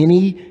hide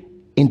any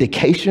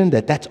indication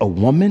that that's a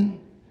woman.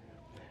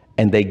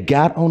 And they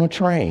got on a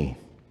train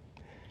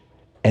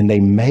and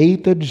they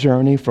made the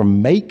journey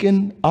from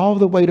Macon all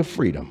the way to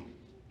Freedom.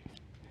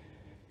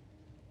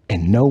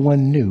 And no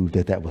one knew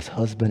that that was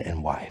husband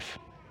and wife.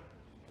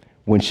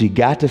 When she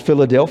got to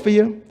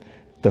Philadelphia,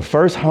 the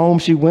first home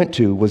she went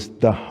to was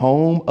the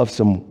home of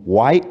some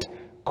white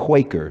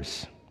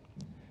Quakers.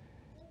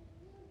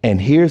 And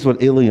here's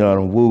what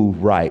Ilion Wu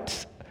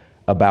writes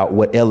about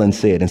what Ellen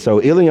said. And so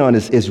Ilion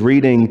is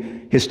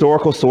reading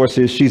historical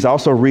sources. She's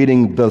also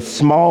reading the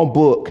small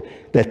book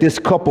that this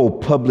couple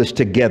published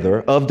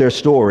together of their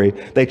story.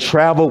 They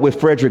traveled with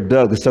Frederick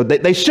Douglass. So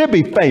they should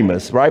be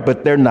famous, right?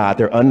 But they're not.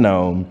 They're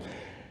unknown.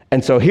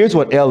 And so here's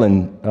what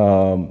Ellen,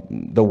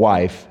 the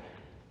wife,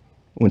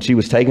 when she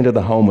was taken to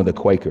the home of the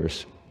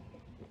Quakers,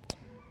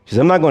 she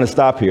said, I'm not going to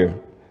stop here.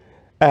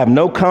 I have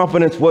no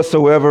confidence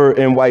whatsoever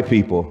in white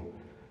people.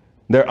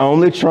 They're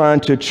only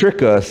trying to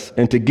trick us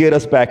and to get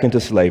us back into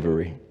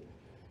slavery.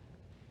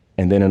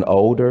 And then an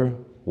older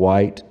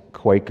white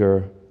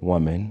Quaker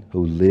woman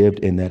who lived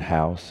in that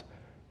house,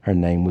 her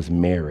name was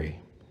Mary.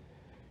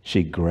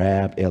 She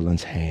grabbed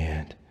Ellen's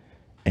hand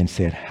and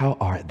said, how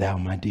art thou,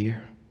 my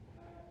dear?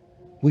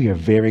 We are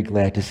very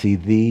glad to see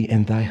thee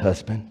and thy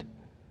husband.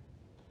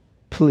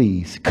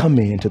 Please come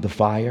in to the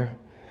fire.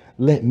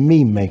 Let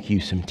me make you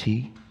some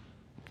tea.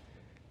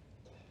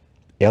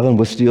 Ellen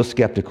was still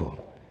skeptical.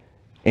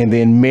 And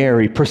then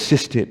Mary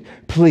persisted.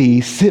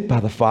 Please sit by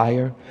the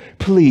fire.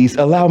 Please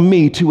allow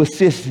me to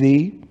assist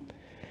thee.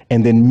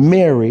 And then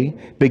Mary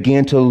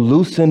began to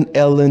loosen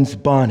Ellen's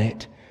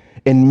bonnet.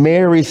 And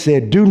Mary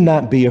said, do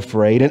not be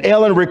afraid. And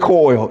Ellen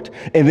recoiled.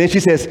 And then she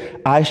says,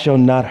 I shall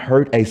not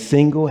hurt a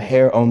single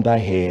hair on thy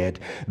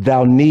head.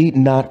 Thou need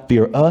not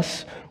fear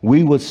us.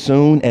 We would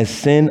soon as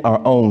send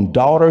our own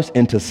daughters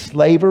into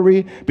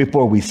slavery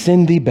before we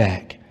send thee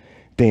back.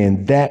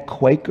 Then that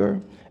Quaker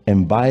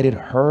invited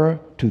her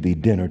to the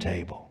dinner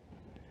table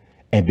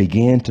and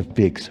began to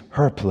fix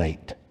her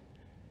plate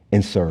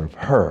and serve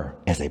her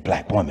as a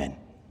black woman.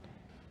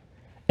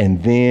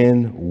 And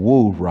then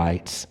Wu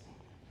writes,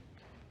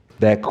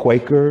 that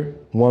Quaker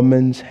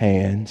woman's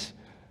hands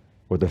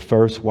were the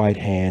first white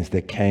hands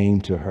that came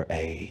to her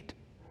aid.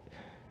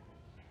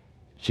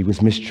 She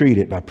was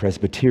mistreated by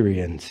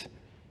Presbyterians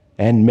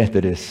and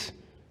Methodists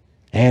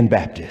and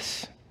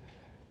Baptists.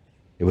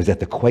 It was at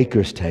the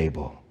Quaker's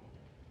table,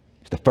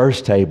 the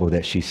first table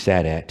that she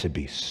sat at to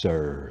be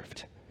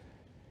served.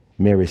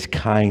 Mary's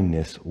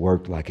kindness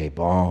worked like a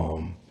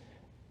balm,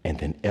 and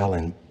then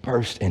Ellen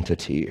burst into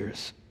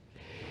tears.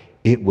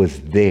 It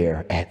was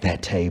there at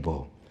that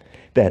table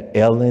that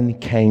Ellen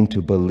came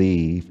to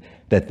believe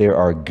that there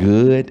are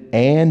good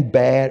and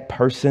bad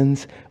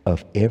persons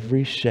of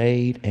every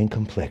shade and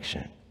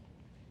complexion.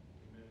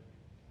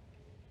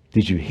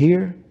 Did you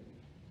hear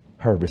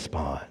her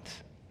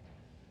response?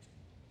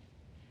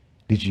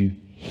 Did you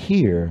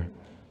hear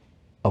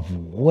of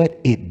what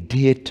it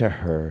did to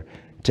her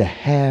to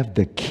have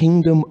the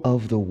kingdom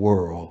of the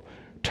world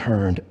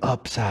turned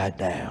upside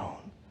down?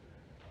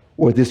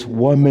 Where this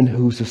woman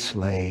who's a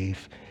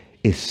slave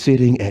is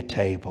sitting at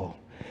table,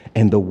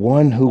 and the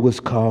one who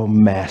was called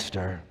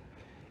master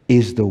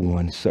is the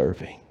one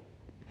serving.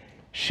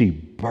 She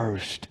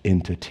burst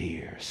into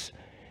tears.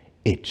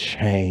 It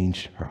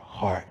changed her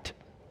heart.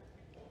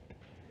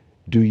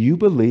 Do you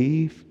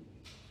believe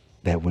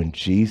that when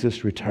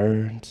Jesus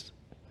returns,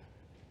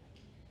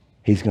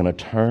 he's going to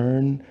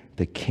turn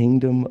the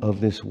kingdom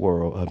of this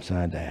world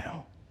upside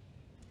down?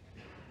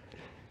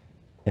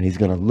 And he's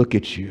going to look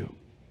at you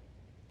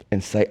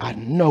and say, I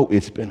know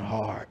it's been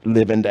hard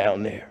living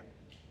down there.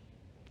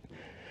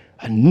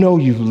 I know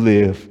you've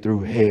lived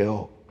through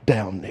hell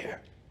down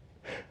there.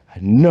 I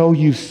know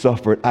you've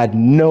suffered. I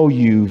know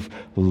you've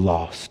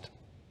lost.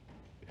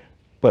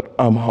 But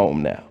I'm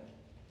home now.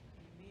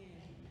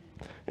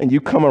 And you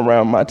come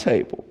around my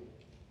table.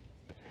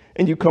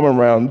 And you come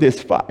around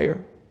this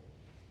fire.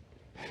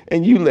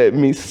 And you let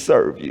me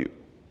serve you.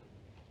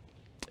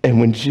 And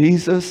when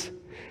Jesus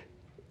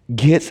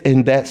gets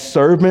in that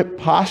servant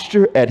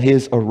posture at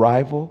his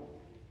arrival,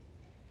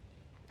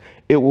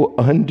 it will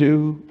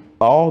undo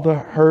all the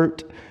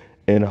hurt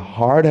and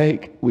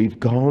heartache we've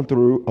gone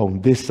through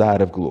on this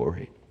side of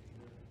glory.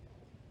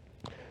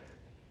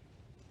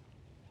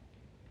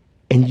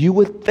 And you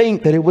would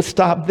think that it would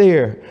stop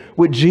there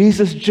with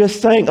Jesus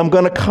just saying, I'm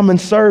going to come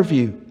and serve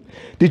you.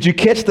 Did you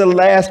catch the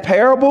last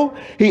parable?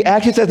 He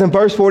actually says in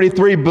verse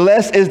 43,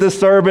 blessed is the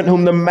servant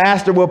whom the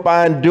master will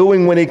find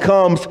doing when he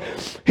comes.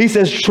 He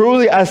says,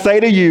 truly, I say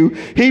to you,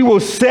 he will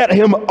set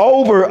him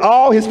over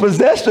all his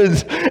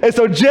possessions. And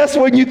so just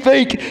when you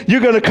think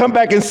you're going to come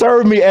back and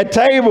serve me at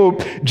table,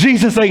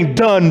 Jesus ain't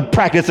done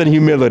practicing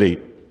humility.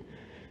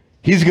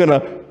 He's going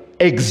to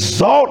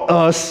exalt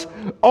us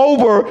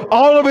over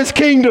all of his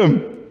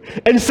kingdom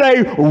and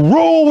say,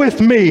 rule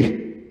with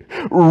me,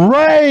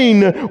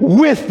 reign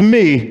with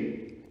me.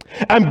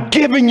 I'm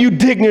giving you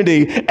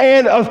dignity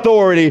and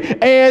authority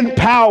and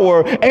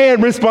power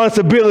and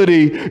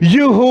responsibility.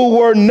 You who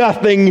were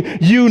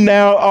nothing, you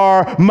now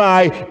are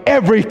my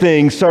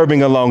everything,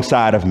 serving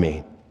alongside of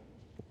me.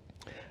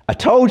 I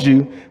told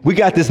you, we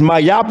got this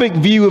myopic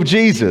view of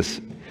Jesus.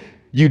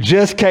 You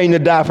just came to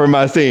die for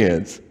my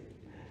sins.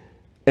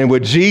 And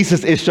what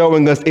Jesus is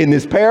showing us in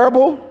this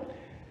parable,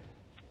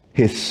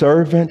 his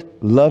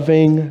servant,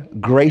 loving,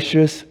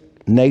 gracious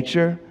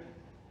nature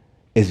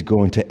is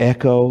going to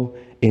echo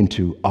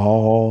into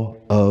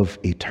all of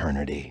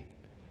eternity.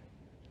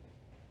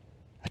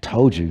 I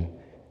told you,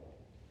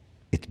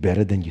 it's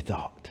better than you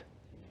thought.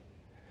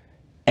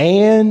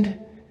 And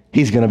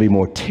he's going to be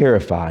more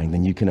terrifying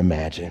than you can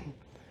imagine.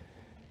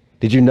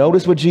 Did you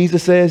notice what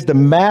Jesus says? The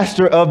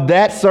master of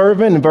that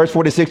servant, in verse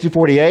 46 to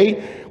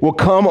 48, will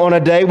come on a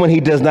day when he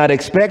does not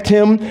expect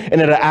him, and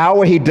at an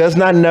hour he does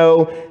not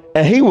know,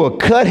 and he will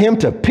cut him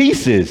to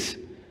pieces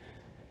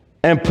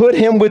and put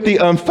him with the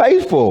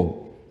unfaithful.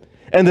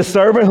 And the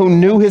servant who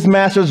knew his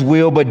master's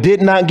will but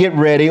did not get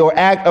ready or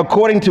act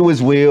according to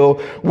his will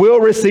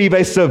receive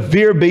a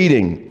severe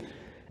beating.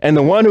 And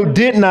the one who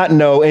did not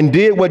know and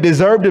did what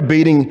deserved a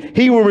beating,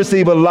 he will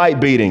receive a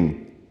light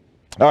beating.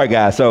 All right,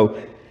 guys,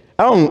 so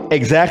I don't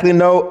exactly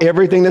know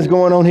everything that's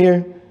going on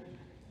here.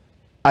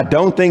 I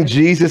don't think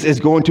Jesus is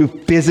going to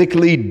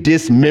physically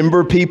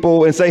dismember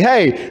people and say,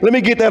 hey, let me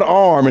get that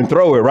arm and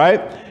throw it,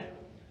 right?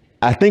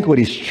 I think what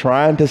he's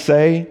trying to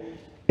say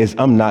is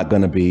I'm not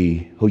going to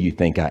be who you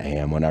think I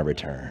am when I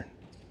return.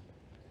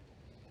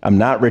 I'm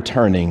not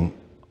returning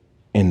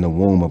in the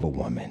womb of a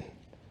woman.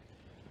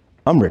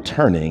 I'm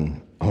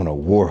returning on a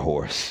war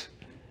horse.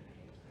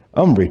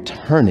 I'm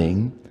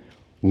returning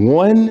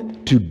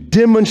one to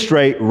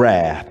demonstrate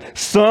wrath.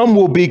 Some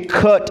will be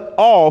cut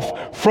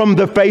off from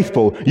the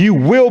faithful. You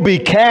will be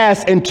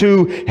cast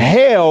into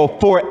hell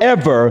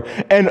forever,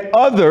 and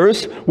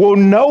others will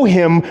know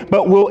him,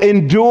 but will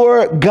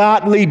endure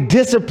godly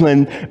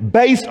discipline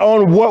based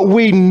on what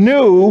we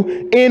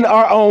knew in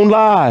our own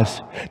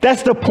lives.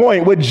 That's the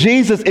point. What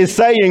Jesus is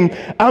saying,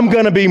 I'm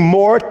going to be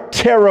more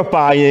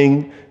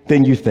terrifying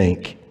than you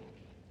think.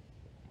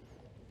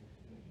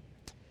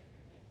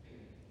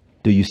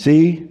 Do you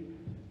see?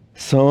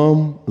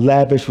 Some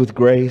lavish with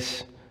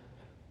grace,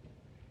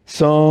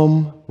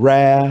 some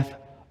wrath,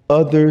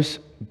 others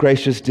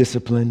gracious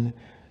discipline,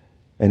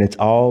 and it's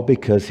all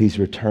because he's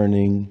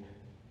returning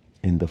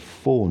in the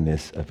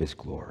fullness of his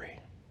glory.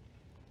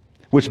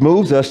 Which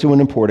moves us to an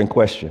important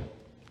question.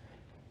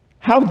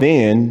 How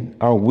then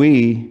are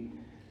we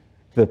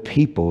the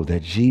people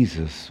that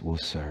Jesus will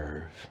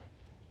serve?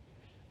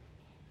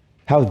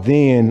 How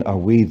then are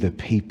we the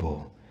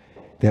people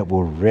that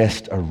will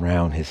rest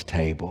around his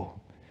table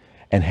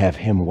and have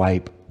him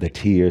wipe the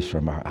tears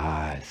from our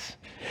eyes?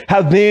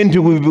 How then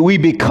do we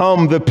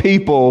become the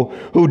people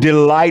who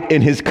delight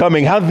in his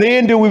coming? How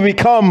then do we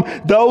become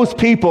those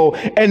people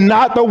and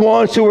not the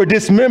ones who are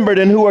dismembered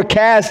and who are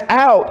cast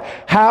out?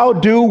 How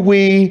do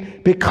we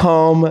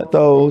become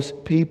those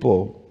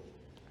people?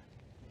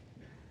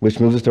 Which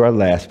moves us to our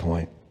last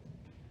point.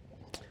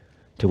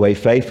 To wait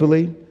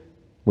faithfully,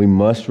 we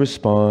must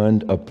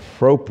respond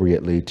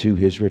appropriately to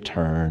his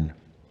return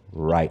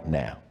right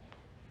now.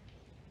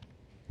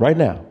 Right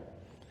now.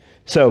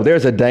 So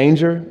there's a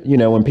danger,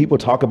 when people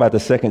talk about the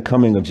second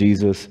coming of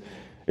Jesus,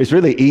 it's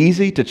really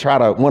easy to try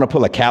to want to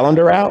pull a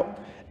calendar out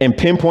and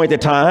pinpoint the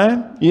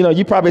time.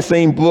 You've probably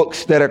seen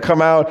books that have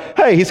come out,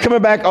 hey, he's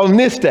coming back on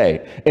this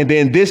day. And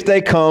then this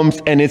day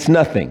comes and it's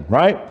nothing,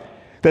 right?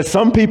 That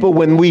some people,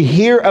 when we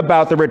hear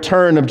about the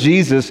return of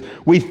Jesus,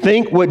 we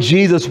think what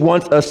Jesus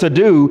wants us to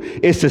do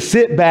is to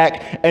sit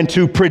back and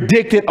to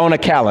predict it on a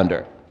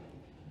calendar.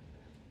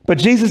 But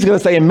Jesus is going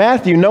to say in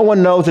Matthew, no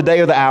one knows the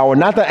day or the hour,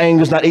 not the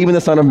angels, not even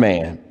the Son of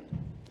Man.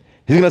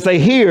 He's going to say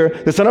here,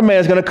 the Son of Man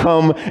is going to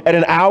come at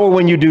an hour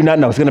when you do not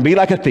know. It's going to be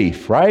like a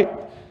thief, right?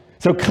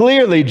 So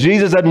clearly,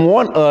 Jesus doesn't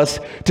want us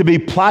to be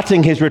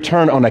plotting his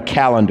return on a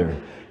calendar.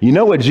 You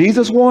know what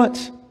Jesus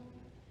wants?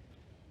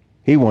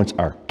 He wants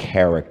our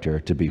character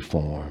to be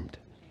formed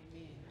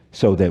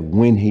so that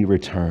when he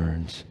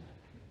returns,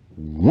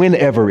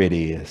 whenever it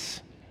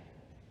is,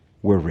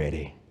 we're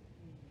ready.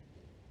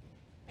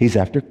 He's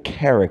after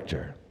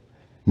character,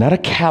 not a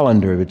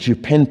calendar that you're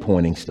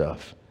pinpointing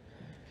stuff.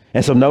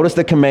 And so notice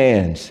the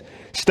commands.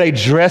 Stay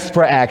dressed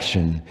for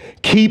action.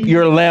 Keep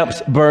your lamps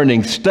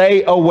burning.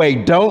 Stay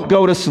awake. Don't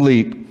go to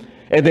sleep.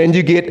 And then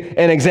you get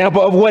an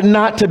example of what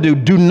not to do.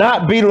 Do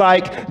not be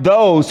like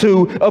those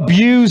who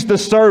abuse the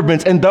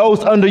servants and those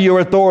under your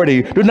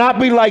authority. Do not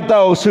be like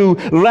those who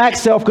lack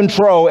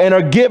self-control and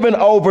are given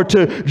over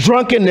to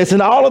drunkenness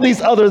and all of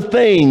these other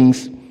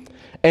things.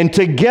 And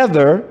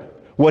together,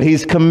 what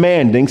he's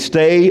commanding,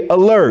 stay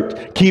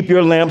alert, keep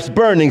your lamps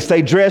burning,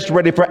 stay dressed,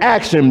 ready for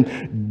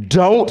action.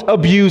 Don't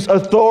abuse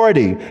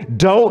authority.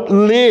 Don't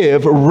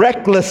live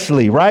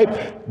recklessly,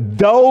 right?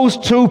 Those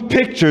two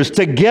pictures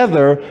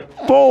together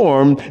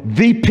form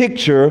the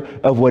picture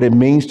of what it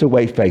means to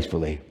wait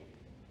faithfully.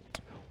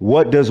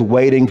 What does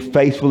waiting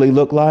faithfully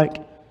look like?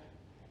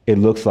 It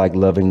looks like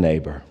loving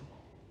neighbor.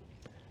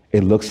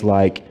 It looks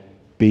like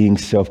being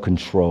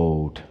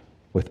self-controlled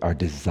with our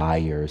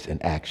desires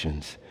and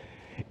actions.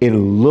 It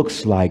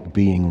looks like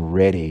being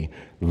ready,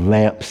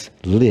 lamps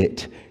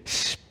lit,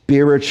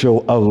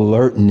 spiritual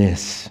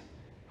alertness.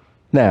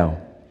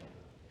 Now,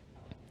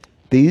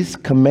 these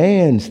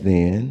commands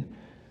then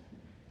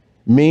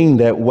mean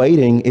that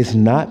waiting is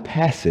not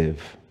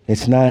passive.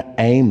 It's not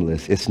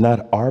aimless. It's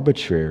not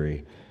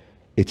arbitrary.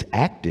 It's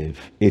active.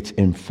 It's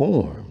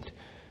informed.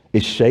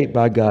 It's shaped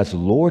by God's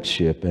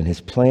lordship and his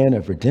plan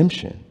of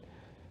redemption.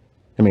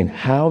 I mean,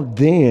 how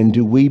then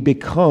do we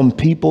become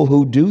people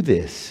who do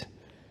this?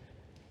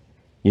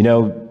 You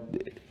know,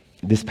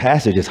 this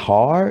passage is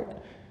hard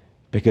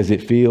because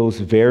it feels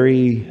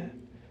very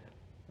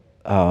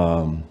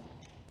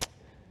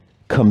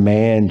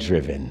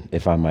command-driven,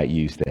 if I might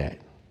use that.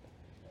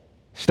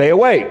 Stay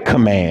awake,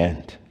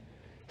 command.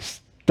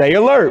 Stay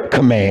alert,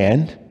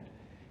 command.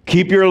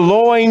 Keep your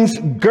loins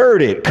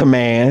girded,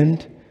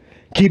 command.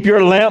 Keep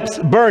your lamps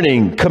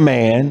burning,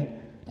 command.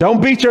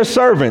 Don't beat your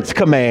servants,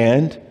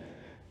 command.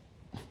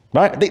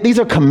 Right? These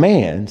are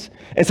commands.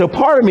 And so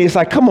part of me is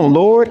like, come on,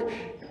 Lord.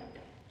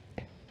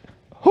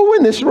 Who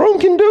in this room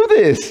can do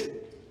this?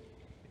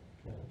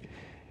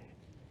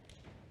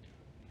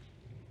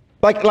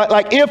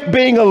 Like if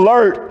being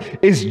alert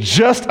is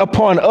just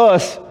upon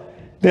us,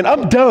 then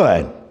I'm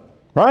done,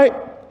 right?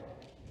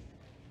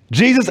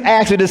 Jesus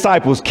asked the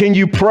disciples, can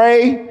you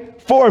pray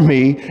for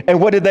me?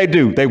 And what did they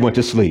do? They went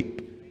to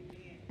sleep.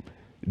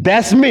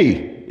 That's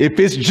me, if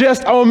it's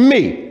just on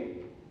me.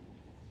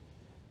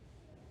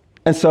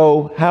 And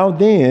so how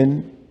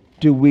then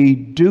do we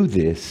do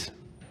this?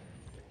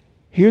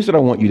 Here's what I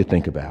want you to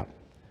think about.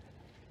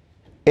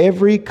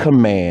 Every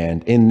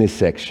command in this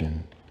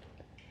section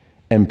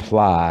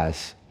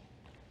implies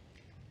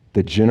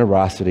the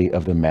generosity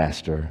of the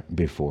master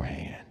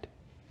beforehand.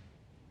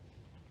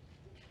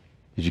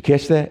 Did you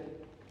catch that?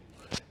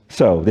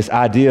 So this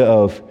idea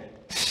of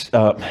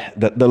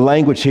the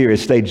language here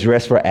is stay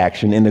dressed for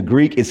action. In the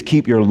Greek, it's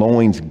keep your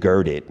loins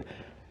girded.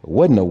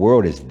 What in the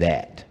world is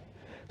that?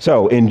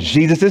 So in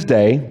Jesus'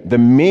 day, the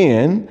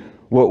men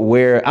would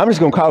wear, I'm just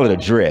going to call it a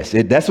dress.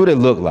 That's what it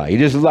looked like. It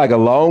just looked like a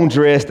long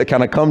dress that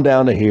kind of come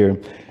down to here.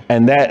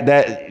 And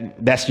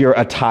that's your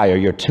attire,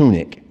 your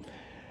tunic.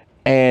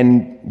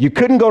 And you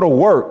couldn't go to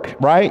work,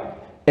 right?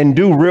 And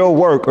do real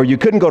work, or you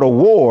couldn't go to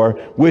war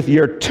with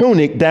your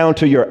tunic down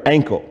to your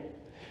ankle.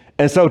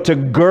 And so to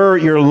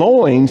gird your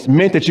loins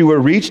meant that you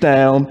would reach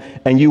down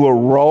and you would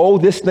roll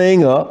this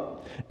thing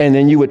up, and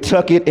then you would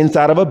tuck it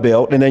inside of a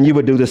belt, and then you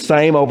would do the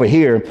same over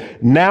here.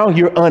 Now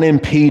you're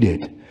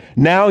unimpeded.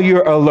 Now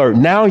you're alert.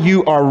 Now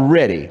you are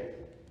ready.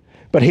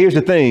 But here's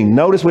the thing.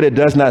 Notice what it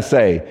does not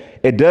say.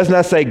 It does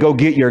not say, go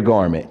get your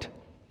garment.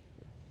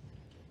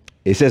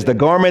 It says, the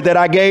garment that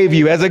I gave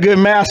you as a good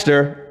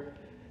master,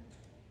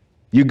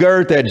 you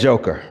gird that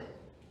joker,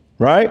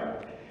 right?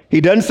 He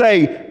doesn't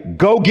say,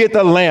 go get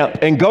the lamp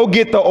and go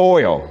get the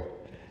oil.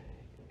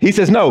 He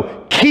says,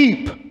 no,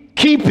 keep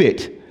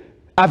it.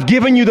 I've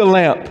given you the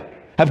lamp.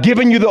 I've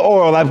given you the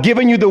oil. I've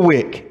given you the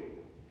wick.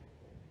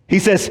 He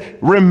says,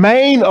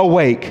 remain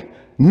awake,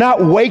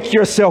 not wake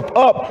yourself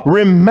up.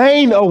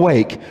 Remain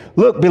awake.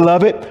 Look,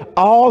 beloved,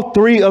 all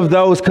three of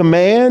those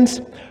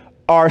commands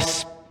are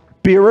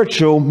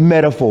spiritual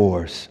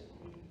metaphors.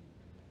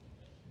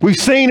 We've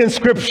seen in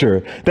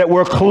Scripture that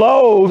we're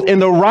clothed in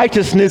the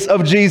righteousness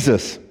of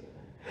Jesus.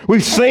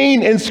 We've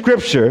seen in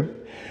Scripture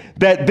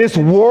that this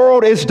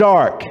world is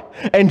dark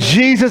and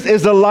Jesus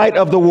is the light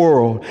of the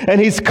world, and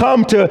he's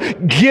come to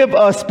give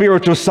us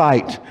spiritual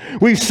sight.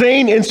 We've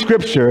seen in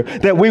Scripture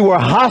that we were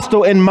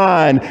hostile in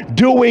mind,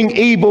 doing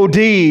evil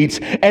deeds,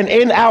 and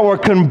in our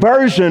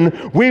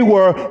conversion, we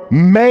were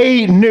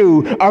made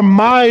new. Our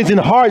minds and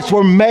hearts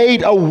were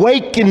made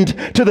awakened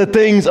to the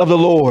things of the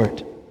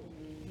Lord.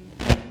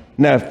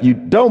 Now, if you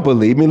don't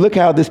believe me, look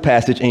how this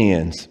passage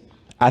ends.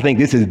 I think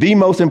this is the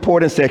most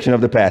important section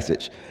of the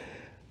passage.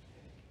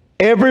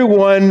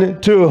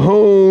 Everyone to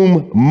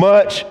whom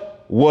much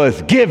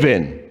was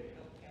given,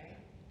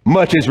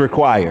 much is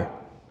required.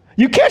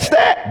 You catch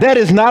that? That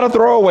is not a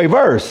throwaway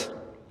verse.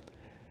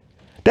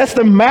 That's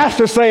the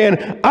master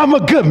saying, I'm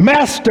a good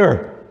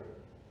master.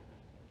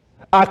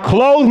 I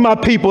clothe my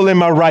people in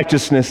my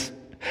righteousness.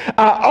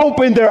 I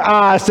open their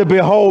eyes to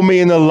behold me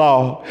in the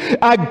law.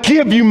 I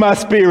give you my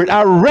spirit.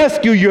 I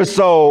rescue your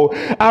soul.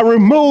 I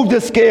remove the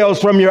scales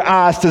from your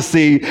eyes to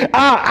see.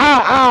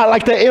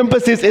 Like the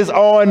emphasis is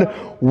on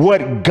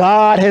what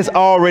God has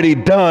already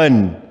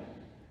done.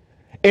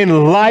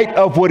 In light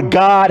of what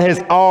God has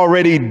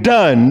already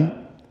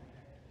done,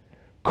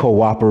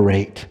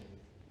 cooperate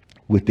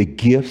with the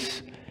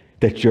gifts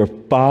that your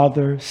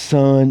Father,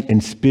 Son,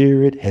 and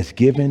Spirit has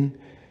given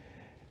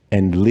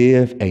and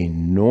live a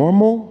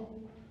normal,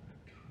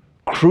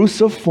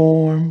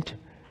 cruciformed,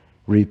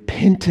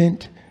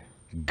 repentant,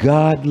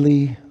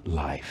 godly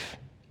life.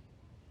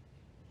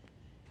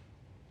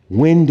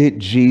 When did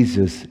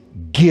Jesus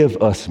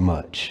give us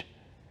much?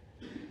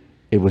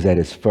 It was at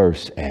his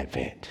first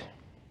advent,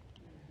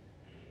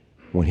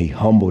 when he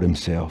humbled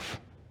himself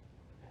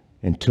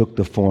and took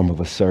the form of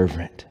a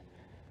servant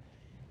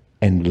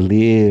and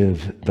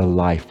lived the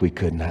life we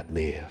could not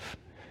live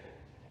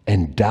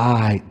and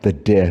died the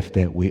death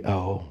that we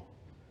owe.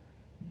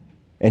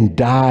 And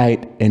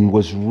died and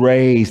was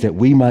raised that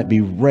we might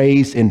be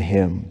raised in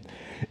him.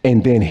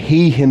 And then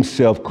he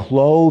himself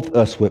clothed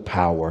us with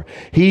power.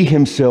 He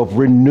himself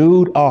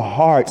renewed our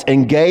hearts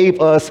and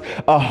gave us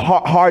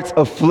hearts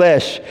of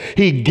flesh.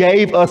 He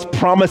gave us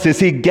promises.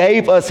 He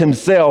gave us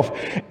himself.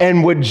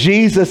 And what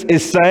Jesus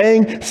is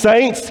saying,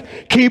 saints,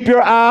 keep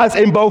your eyes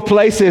in both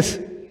places.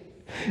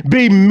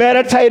 Be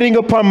meditating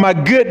upon my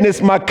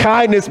goodness, my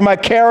kindness, my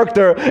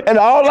character, and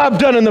all I've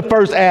done in the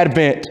first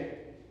advent.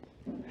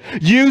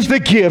 Use the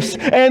gifts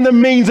and the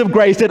means of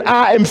grace that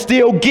I am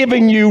still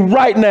giving you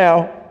right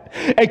now,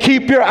 and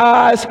keep your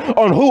eyes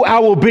on who I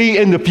will be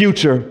in the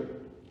future.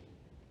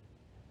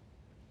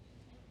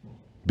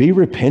 Be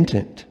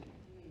repentant.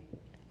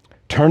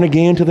 Turn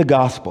again to the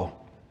gospel.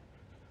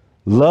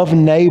 Love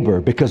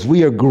neighbor, because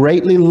we are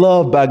greatly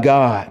loved by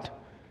God.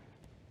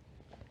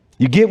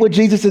 You get what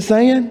Jesus is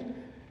saying?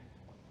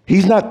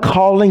 He's not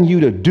calling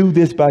you to do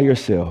this by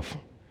yourself.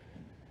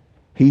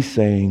 He's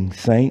saying,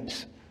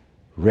 saints,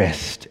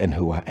 rest in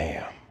who I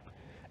am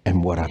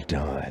and what I've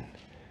done,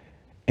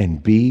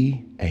 and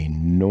be a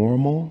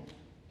normal,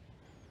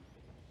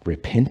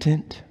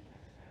 repentant,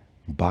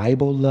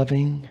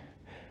 Bible-loving,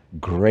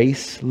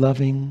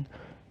 grace-loving,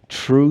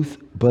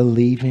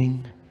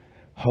 truth-believing,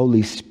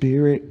 Holy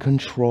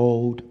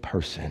Spirit-controlled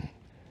person.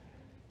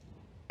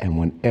 And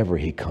whenever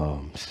he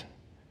comes,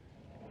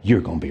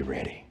 you're going to be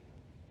ready.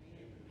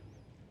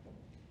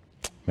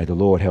 May the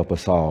Lord help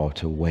us all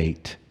to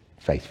wait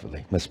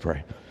faithfully. Let's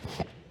pray.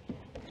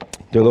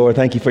 Dear Lord,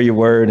 thank you for your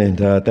word, and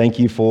thank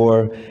you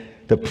for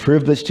the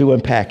privilege to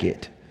unpack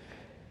it.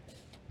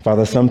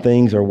 Father, some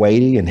things are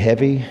weighty and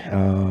heavy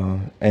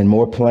and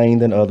more plain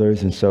than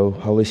others. And so,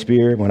 Holy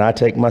Spirit, when I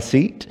take my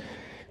seat,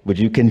 would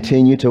you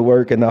continue to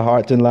work in the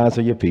hearts and lives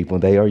of your people?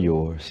 They are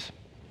yours.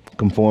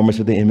 Conform us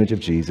to the image of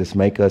Jesus.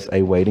 Make us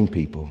a waiting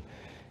people.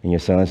 In your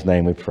Son's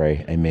name we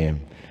pray.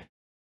 Amen.